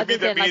 To me,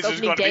 that means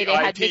there's going to be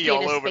IP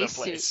all over the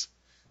place.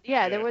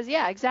 Yeah, there was.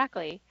 Yeah,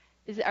 exactly.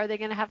 Are they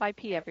going to have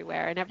IP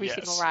everywhere and every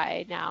single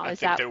ride now? I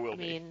think there will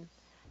be.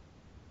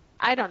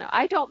 I don't know.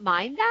 I don't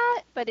mind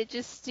that, but it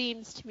just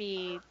seems to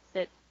me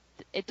that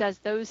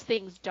those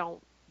things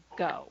don't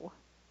go.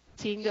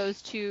 Seeing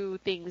those two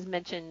things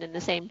mentioned in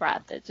the same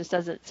breath, it just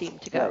doesn't seem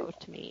to go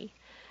to me.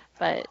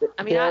 But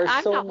I mean,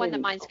 I'm not one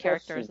that minds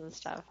characters and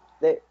stuff.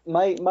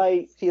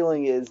 My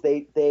feeling is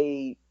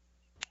they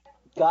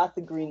got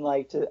the green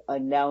light to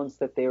announce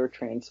that they were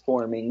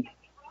transforming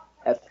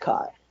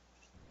Epcot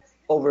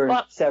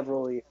over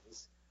several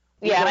years.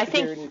 Yeah, and I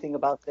think hear anything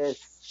about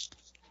this.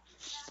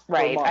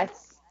 Right.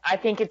 I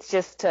think it's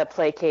just to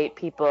placate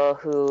people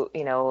who,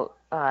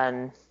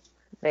 on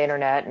the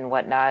internet and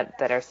whatnot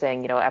that are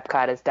saying,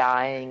 Epcot is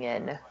dying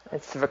and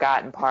it's the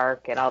forgotten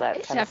park and all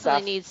that kind of stuff. It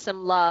definitely needs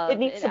some love. It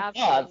needs some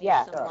love,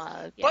 yeah.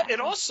 But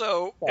it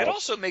also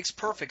makes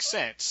perfect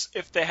sense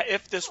if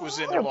this was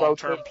in their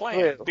long-term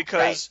plan,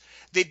 because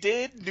they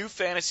did New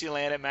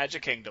Fantasyland at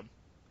Magic Kingdom,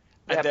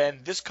 and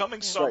then this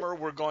coming summer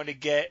we're going to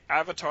get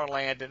Avatar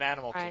Land and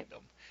Animal Kingdom.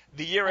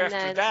 The year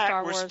after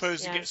that, we're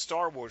supposed to get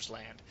Star Wars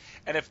Land.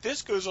 And if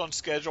this goes on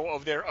schedule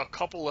over there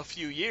a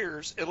few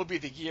years, it'll be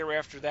the year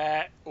after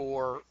that,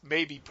 or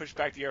maybe pushed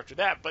back the year after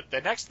that. But the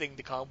next thing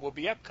to come will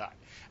be Epcot.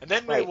 And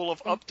then they will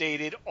have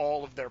updated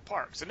all of their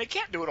parks. And they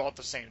can't do it all at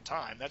the same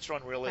time. That's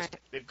unrealistic.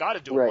 Right. They've got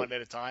to do it one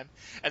at a time.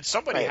 And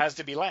somebody has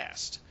to be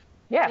last.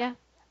 Yeah.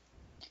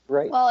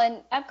 Right. Well, and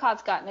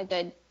Epcot's gotten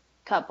a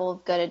couple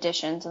of good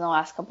additions in the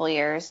last couple of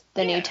years.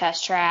 The new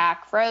Test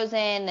Track,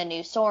 Frozen, the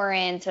new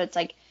Soarin'. So it's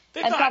like,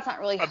 Epcot's not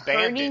really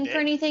hurting for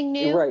anything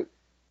new. Right.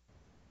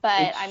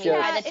 But, I mean,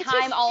 by the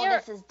time all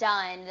of this is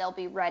done, they'll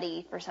be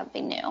ready for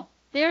something new.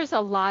 There's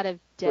a lot of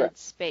dead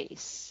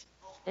space.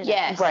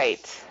 Yes.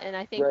 Right. And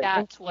I think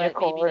that's what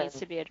maybe needs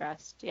to be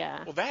addressed.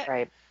 Yeah. Well,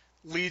 that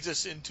leads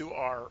us into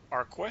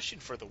our question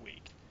for the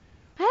week.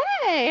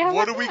 Hey!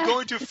 What are we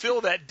going to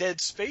fill that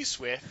dead space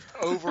with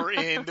over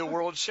in the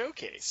World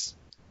Showcase?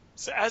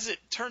 So as it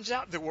turns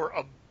out, there's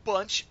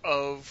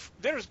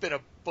been a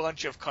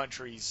bunch of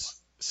countries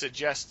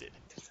suggested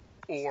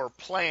or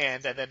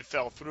planned and then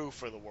fell through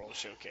for the World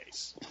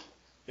Showcase.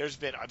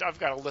 I've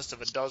got a list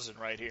of a dozen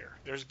right here.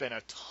 There's been a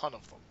ton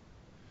of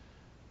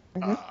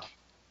them.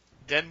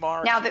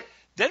 Denmark.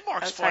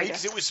 Denmark's funny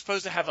because it was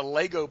supposed to have a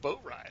Lego boat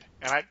ride,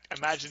 and I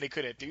imagine they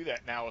couldn't do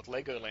that now with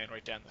Legoland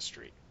right down the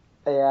street.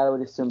 Yeah, I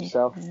would assume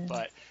so.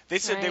 But they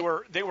said they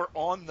were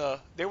on.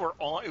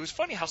 It was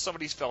funny how some of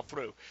these fell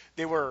through.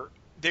 They were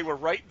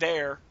right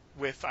there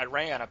with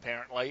Iran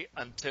apparently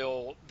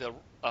until the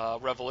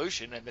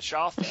revolution and the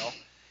Shah fell,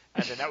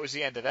 and then that was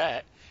the end of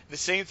that. The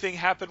same thing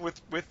happened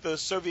with the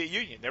Soviet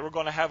Union. They were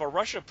going to have a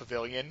Russia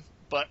pavilion,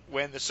 but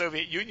when the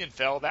Soviet Union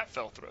fell, that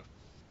fell through.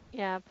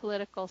 Yeah,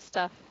 political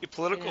stuff.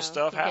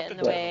 Stuff happened. Get in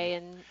the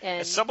way,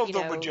 and some of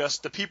them were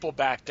just the people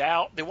backed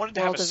out. They wanted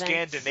to have a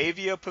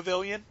Scandinavia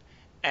pavilion.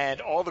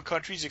 And all the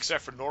countries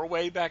except for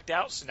Norway backed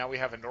out, so now we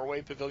have a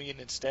Norway pavilion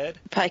instead.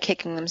 Probably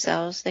kicking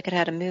themselves. They could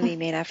have had a movie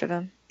made after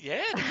them.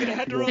 Yeah, they could have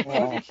had their own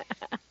movie.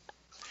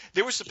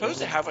 They were supposed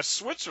to have a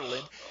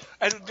Switzerland.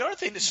 And another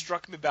thing that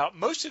struck me about,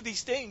 most of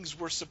these things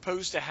were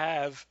supposed to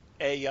have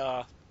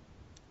a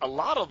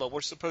lot of them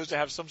were supposed to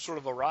have some sort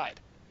of a ride.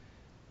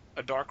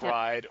 A dark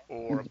ride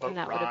or a boat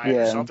ride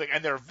or something.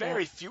 And there are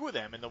very few of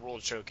them in the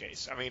World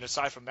Showcase. I mean,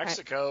 aside from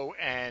Mexico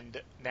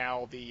and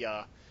now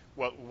the...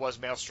 what was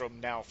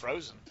Maelstrom, now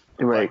Frozen.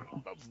 Right.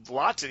 But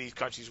lots of these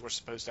countries were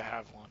supposed to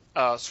have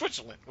one.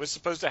 Switzerland was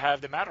supposed to have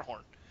the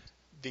Matterhorn,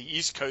 the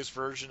East Coast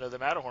version of the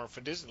Matterhorn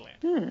from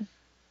Disneyland.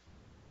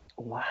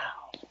 Wow.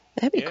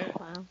 That'd be cool.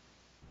 Wow.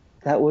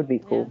 That would be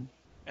cool. Yeah.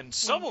 And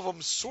some of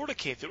them sort of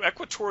came through.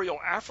 Equatorial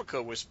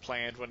Africa was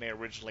planned when they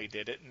originally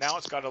did it. Now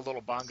it's got a little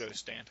bongo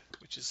stand,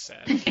 which is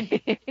sad.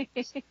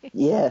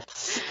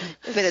 Yes.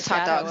 A bit of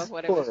hot dogs.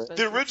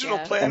 The original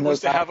plan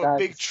was to have a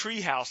big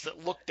tree house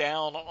that looked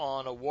down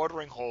on a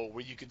watering hole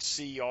where you could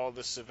see all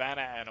the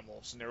savanna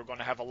animals, and they were going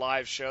to have a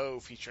live show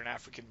featuring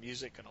African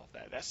music and all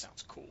that. That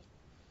sounds cool.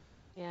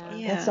 Yeah.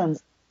 That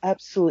sounds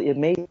absolutely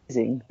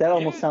amazing. That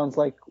almost sounds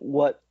like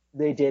what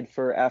they did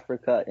for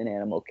Africa in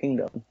Animal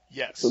Kingdom.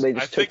 Yes. So they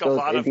just took those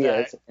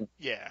ideas.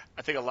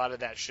 I think a lot of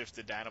that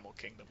shifted to Animal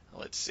Kingdom.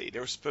 Let's see. They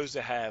were supposed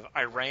to have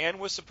Iran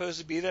was supposed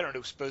to be there, and they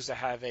were supposed to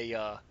have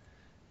a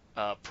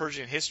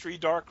Persian history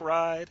dark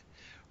ride.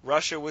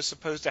 Russia was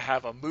supposed to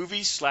have a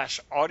movie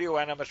 / audio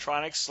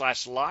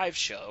animatronics / live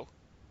show.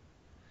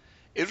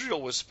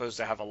 Israel was supposed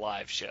to have a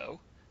live show.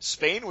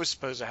 Spain was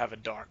supposed to have a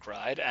dark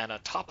ride and a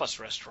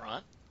tapas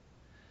restaurant.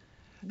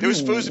 There was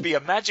supposed to be a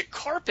magic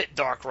carpet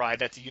dark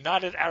ride at the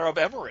United Arab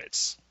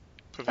Emirates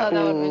pavilion. Oh,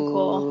 that would have been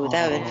cool.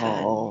 That would have been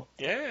fun.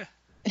 Yeah.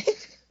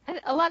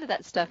 And a lot of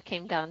that stuff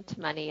came down to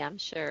money, I'm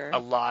sure. A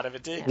lot of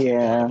it did.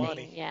 Yeah.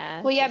 Money.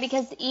 Yeah. Well, yeah,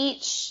 because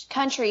each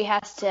country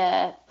has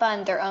to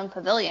fund their own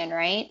pavilion,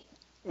 right?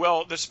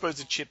 Well, they're supposed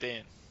to chip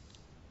in.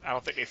 I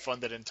don't think they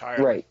fund it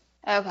entirely. Right.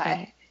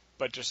 Okay.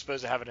 But they're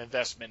supposed to have an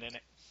investment in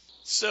it.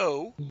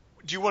 So,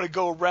 do you want to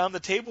go around the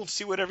table and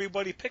see what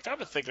everybody picked? I've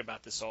been thinking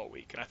about this all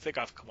week, and I think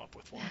I've come up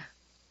with one.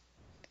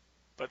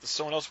 But does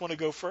someone else want to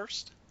go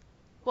first?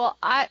 Well,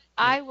 I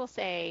will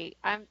say,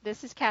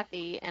 this is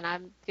Kathy, and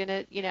I'm going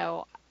to,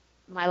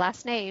 my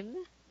last name,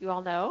 you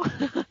all know.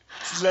 Let me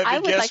I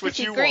would guess like what to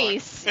see you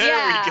Grease. want.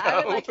 There we go.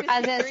 I would like to see I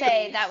was going to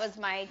say, Grease. that was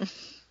my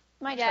choice.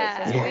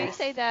 Yeah, we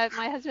say that.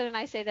 My husband and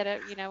I say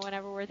that,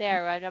 whenever we're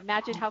there. I'd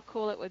imagine how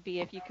cool it would be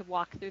if you could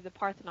walk through the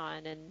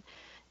Parthenon and,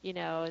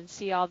 and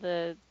see all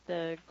the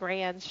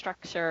grand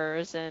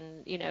structures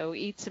and,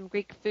 eat some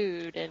Greek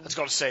food. And I was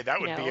going to say, that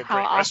would be a how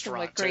great awesome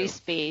restaurant, would Greece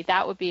be?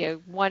 That would be a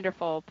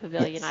wonderful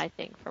pavilion, Yes. I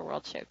think, for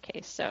World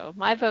Showcase. So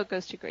my vote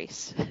goes to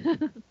Greece.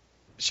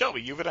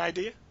 Shelby, you have an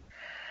idea?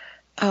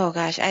 Oh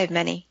gosh, I have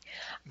many.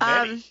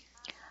 Many?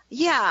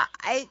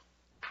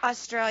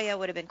 Australia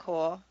would have been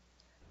cool,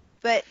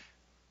 but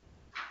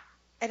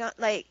I don't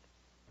want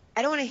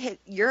to hit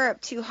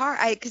Europe too hard.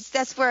 Because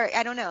that's where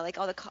I don't know, like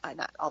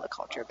not all the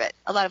culture, but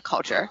a lot of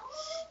culture.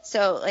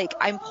 So like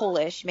I'm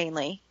Polish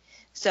mainly,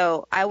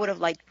 so I would have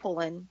liked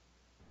Poland.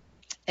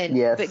 And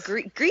Yes. but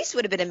Greece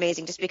would have been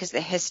amazing just because of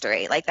the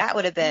history. Like that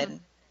would have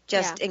been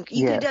just. And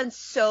you could have done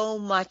so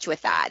much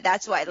with that.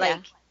 That's why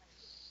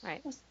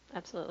Right.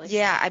 Absolutely.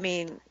 Yeah, I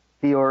mean,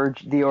 the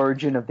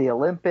origin of the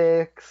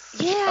Olympics.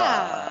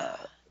 yeah.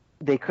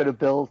 They could have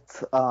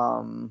built.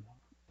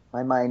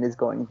 My mind is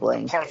going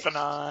blank. The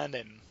Parthenon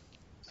and.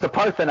 The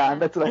Parthenon.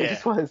 That's what I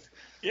just was.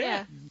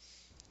 Yeah.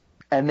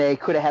 And they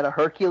could have had a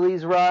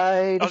Hercules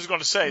ride. I was going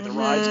to say the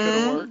rides could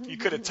have worked. You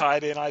could have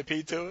tied in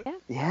IP to it.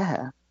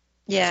 Yeah.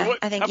 Yeah, So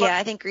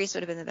I think Greece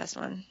would have been the best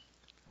one.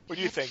 What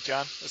do you think,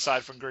 John?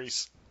 Aside from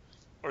Greece,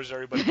 or is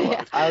everybody going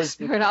with Greece?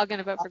 We're all going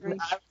to vote for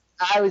Greece.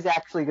 I was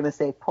actually going to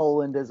say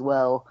Poland as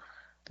well,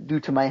 due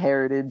to my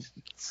heritage.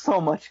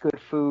 So much good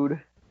food.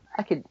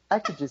 I could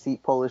just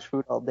eat Polish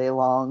food all day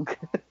long.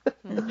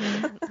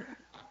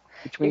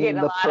 Between you're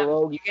getting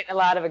a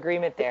lot of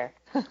agreement there.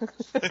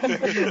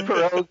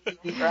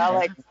 Pierogi, we're all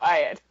like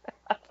quiet.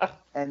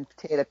 And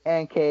potato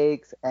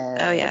pancakes and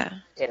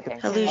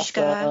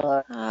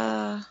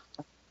Halushka.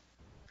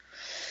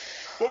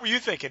 What were you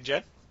thinking,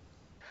 Jen?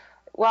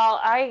 Well,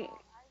 I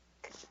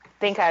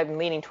think I'm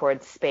leaning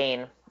towards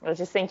Spain. I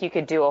just think you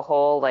could do a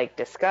whole like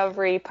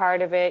discovery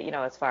part of it,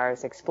 as far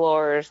as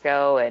explorers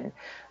go, and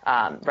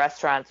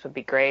restaurants would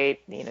be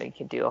great. You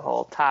could do a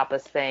whole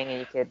tapas thing, and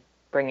you could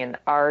bring in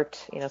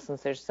art,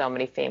 since there's so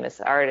many famous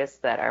artists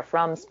that are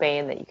from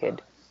Spain that you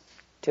could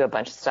do a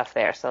bunch of stuff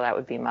there. So that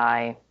would be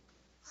my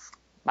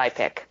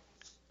pick.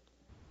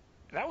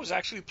 That was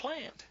actually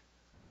planned.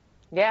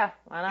 Yeah,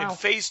 I know. In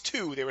phase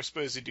 2, they were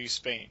supposed to do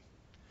Spain.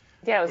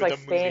 Yeah, it was like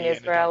Spain,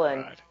 Israel,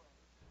 and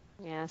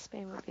yeah,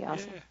 Spain would be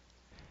awesome. Yeah.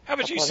 How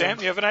about you, Sam?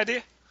 Do you have an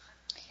idea?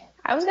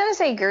 I was gonna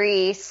say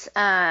Greece.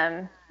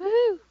 Winner,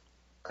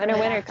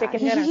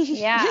 chicken dinner.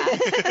 Yeah.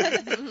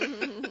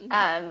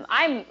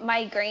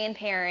 My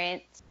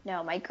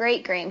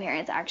great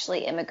grandparents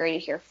actually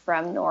immigrated here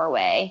from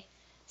Norway,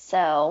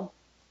 so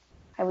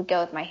I would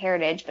go with my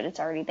heritage, but it's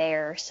already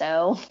there,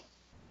 so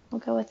we'll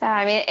go with that.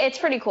 I mean, it's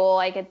pretty cool.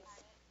 Like, it's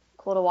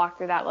cool to walk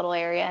through that little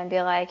area and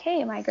be like,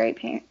 hey, my great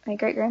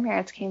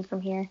grandparents came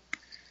from here.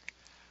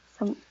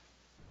 So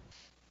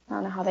I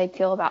don't know how they'd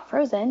feel about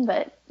Frozen,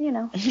 but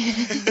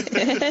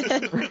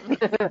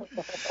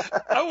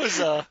I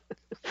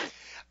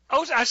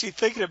was actually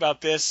thinking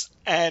about this,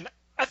 and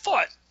I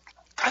thought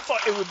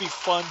it would be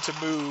fun to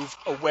move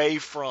away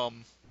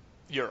from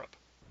Europe.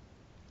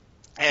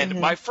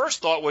 And my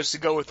first thought was to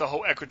go with the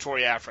whole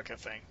Equatorial Africa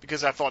thing,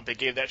 because I thought they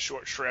gave that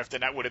short shrift,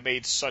 and that would have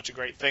made such a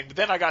great thing. But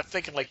then I got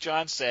thinking, like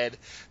John said,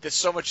 that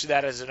so much of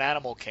that is an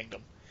animal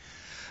kingdom.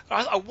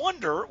 I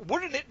wonder,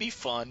 wouldn't it be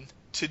fun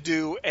to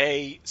do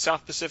a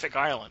South Pacific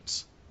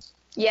Islands?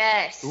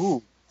 Yes.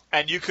 Ooh.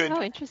 And you could,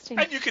 interesting.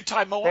 And you could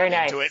tie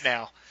Moana into it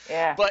now.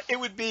 Yeah. But it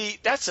would be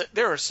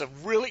there are some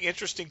really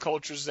interesting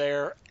cultures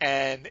there,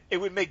 and it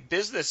would make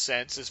business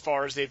sense as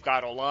far as they've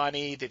got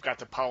Aulani, they've got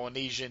the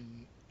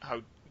Polynesian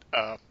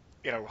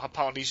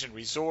Polynesian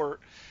resort.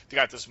 They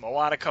got this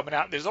Moana coming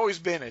out. There's always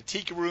been a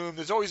tiki room.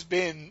 There's always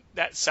been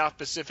that South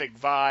Pacific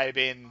vibe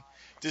in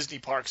Disney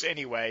parks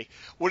anyway.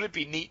 Wouldn't it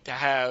be neat to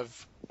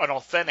have an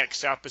authentic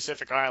South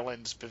Pacific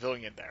Islands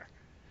pavilion there?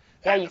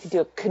 Yeah, you could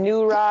do a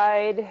canoe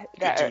ride,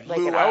 like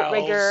an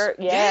outrigger.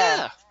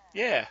 Yeah.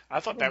 I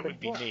thought that would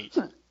be neat.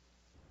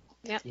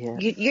 Yeah.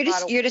 You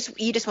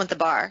just want the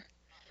bar,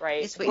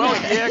 right? Well,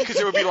 yeah, because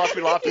there would be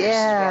Lapu Lapu.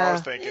 Yeah.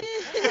 Is what I was thinking.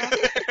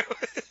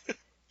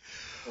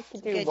 We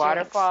could do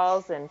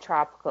waterfalls and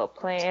tropical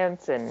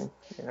plants and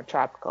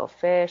tropical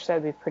fish.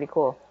 That'd be pretty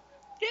cool.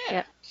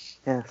 Yeah.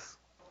 Yes.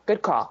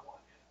 Good call.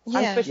 Yeah.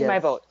 I'm switching my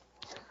vote.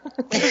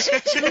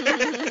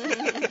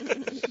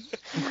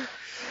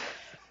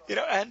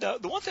 And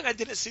the one thing I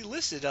didn't see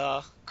listed,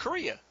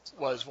 Korea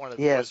was one of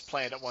the was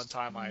planned at one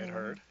time. I had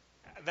heard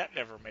that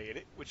never made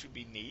it, which would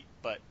be neat.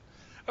 But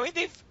I mean,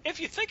 if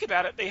you think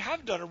about it, they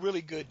have done a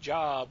really good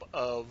job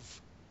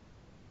of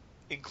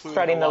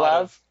including a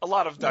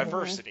lot of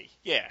diversity.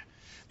 Yeah,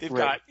 they've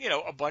got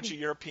a bunch of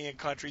European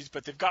countries,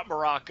 but they've got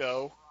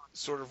Morocco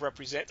sort of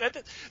represent.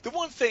 The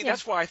one thing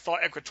that's why I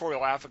thought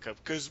Equatorial Africa,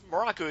 because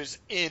Morocco is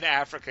in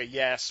Africa,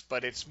 yes,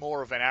 but it's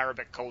more of an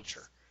Arabic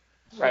culture,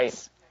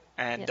 right?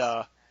 And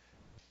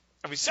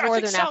I mean,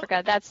 Northern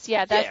Africa. That's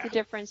the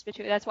difference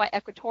between. That's why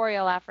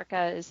Equatorial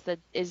Africa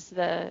is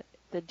the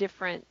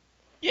different.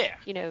 Yeah.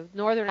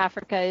 Northern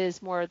Africa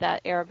is more of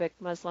that Arabic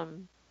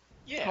Muslim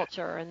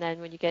culture, and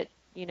then when you get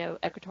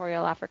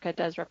Equatorial Africa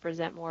does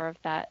represent more of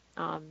that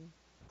I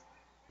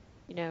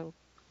don't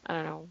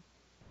know,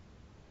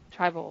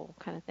 tribal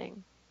kind of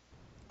thing.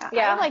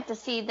 Yeah, I would like to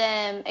see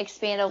them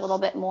expand a little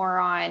bit more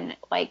on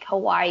like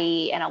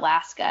Hawaii and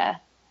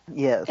Alaska.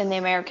 Yes. In the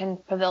American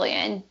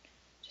Pavilion.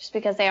 Just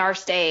because they are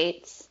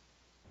states.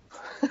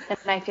 And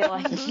I feel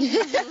like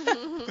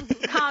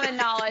common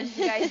knowledge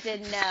you guys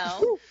didn't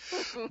know.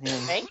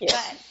 Thank you.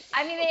 But,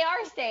 I mean, they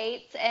are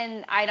states,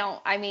 and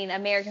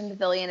American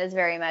Pavilion is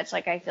very much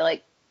like, I feel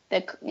like,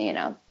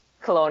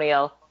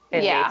 colonial.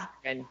 Yeah.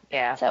 And,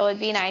 So it would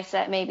be nice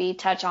to maybe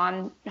touch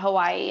on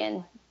Hawaii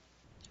and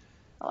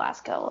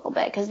Alaska a little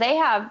bit. Because they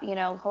have,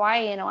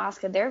 Hawaii and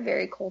Alaska, they're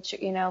very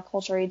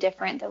culturally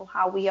different than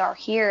how we are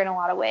here in a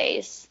lot of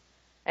ways.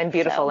 And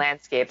beautiful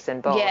landscapes in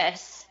both.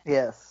 Yes.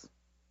 Yes.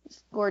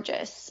 It's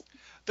gorgeous.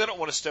 They don't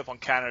want to step on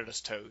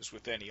Canada's toes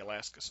with any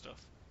Alaska stuff.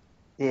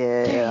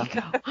 Yeah. There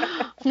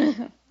you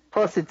go.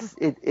 Plus, it's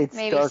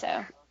Maybe dark.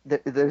 so.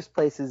 There's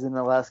places in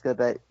Alaska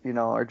that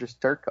are just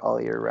dark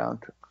all year round.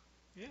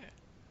 Yeah.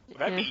 Well,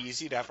 that'd be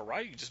easy to have a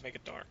ride. You just make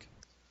it dark.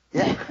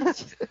 Yeah.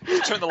 Just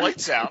turn the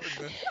lights out.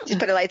 Just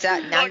put the lights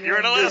out. Now Look, you're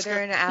in Alaska.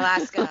 Northern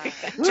Alaska.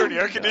 Turn the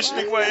air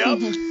conditioning way up.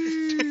 You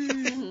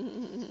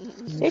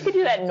could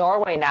do that in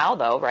Norway now,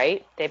 though,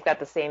 right? They've got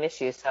the same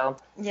issue, so.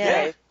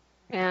 Yeah.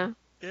 Yeah.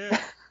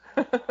 Yeah.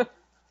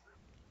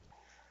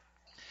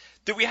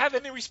 Did we have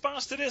any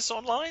response to this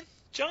online,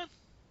 John?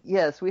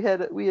 Yes, we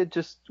had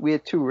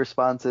two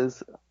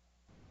responses.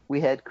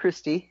 We had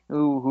Christy,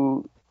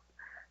 who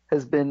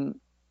has been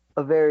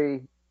a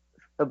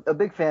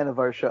big fan of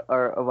our show,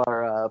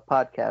 our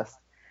podcast.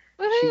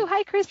 Woohoo!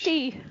 Hi,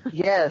 Christy.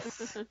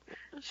 Yes,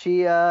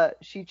 she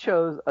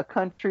chose a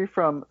country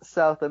from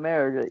South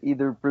America,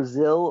 either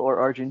Brazil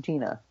or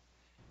Argentina.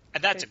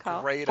 And that's a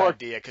great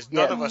idea, because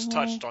none of us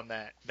touched on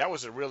that. That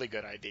was a really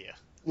good idea.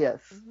 Yes.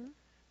 Mm-hmm.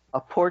 A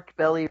pork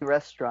belly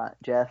restaurant,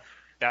 Jeff.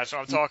 That's what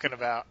I'm talking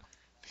about.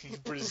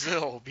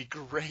 Brazil would be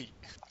great.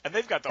 And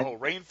they've got the whole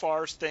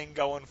rainforest thing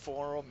going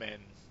for them.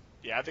 And,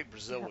 yeah, I think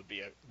Brazil would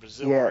be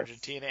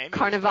Argentina, and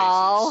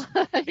Carnival.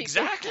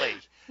 Exactly.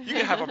 You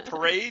could have a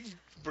parade.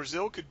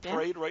 Brazil could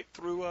parade right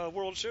through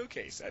World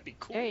Showcase. That'd be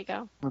cool. There you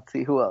go. Let's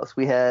see, who else?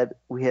 We had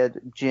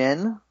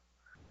Jen,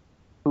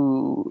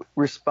 who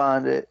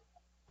responded.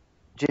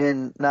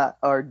 Jen, not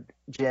our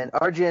Jen.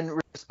 Our Jen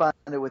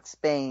responded with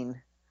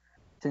Spain,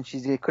 since she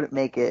couldn't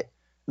make it.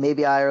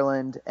 Maybe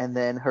Ireland, and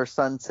then her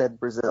son said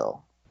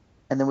Brazil.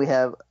 And then we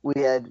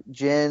had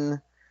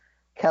Jen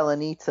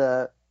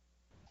Kalanita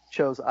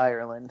chose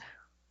Ireland.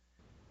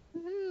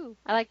 Woohoo!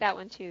 I like that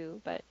one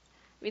too, but I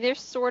mean they're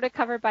sort of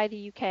covered by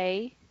the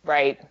UK.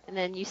 Right. And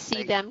then you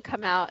see them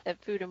come out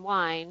at Food and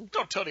Wine.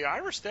 Don't tell the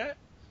Irish that.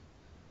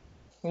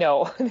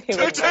 No.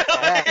 Don't tell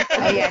No.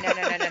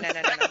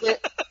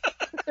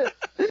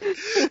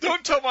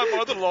 Don't tell my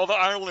mother-in-law that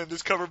Ireland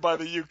is covered by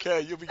the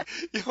UK. You'll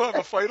have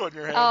a fight on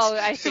your hands. Oh,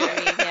 I see what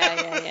you mean.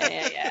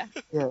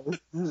 Yeah.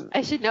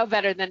 I should know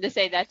better than to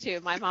say that too.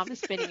 My mom is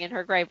spinning in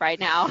her grave right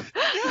now.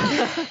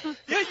 Yeah,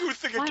 you would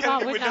think my Kennedy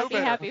mom would would know not be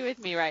better. happy with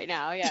me right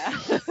now. Yeah.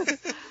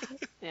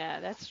 Yeah,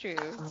 that's true.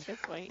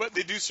 Good point. But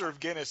they do serve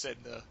Guinness at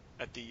the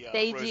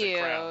they Rose do. and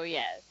Crown.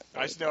 Yes.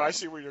 I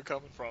see where you're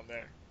coming from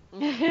there.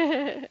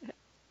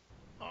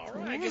 All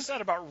right, I guess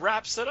that about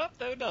wraps it up,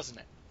 though, doesn't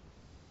it?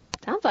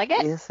 Sounds like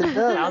it. Yes, it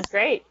does. Sounds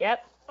great.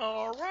 Yep.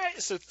 All right,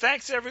 so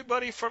thanks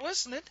everybody for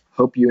listening.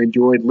 Hope you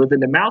enjoyed living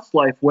the mouse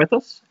life with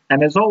us.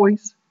 And as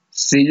always,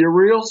 see you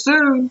real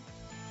soon.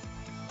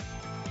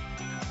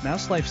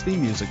 Mouse Life's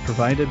theme music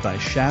provided by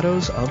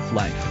Shadows of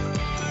Life.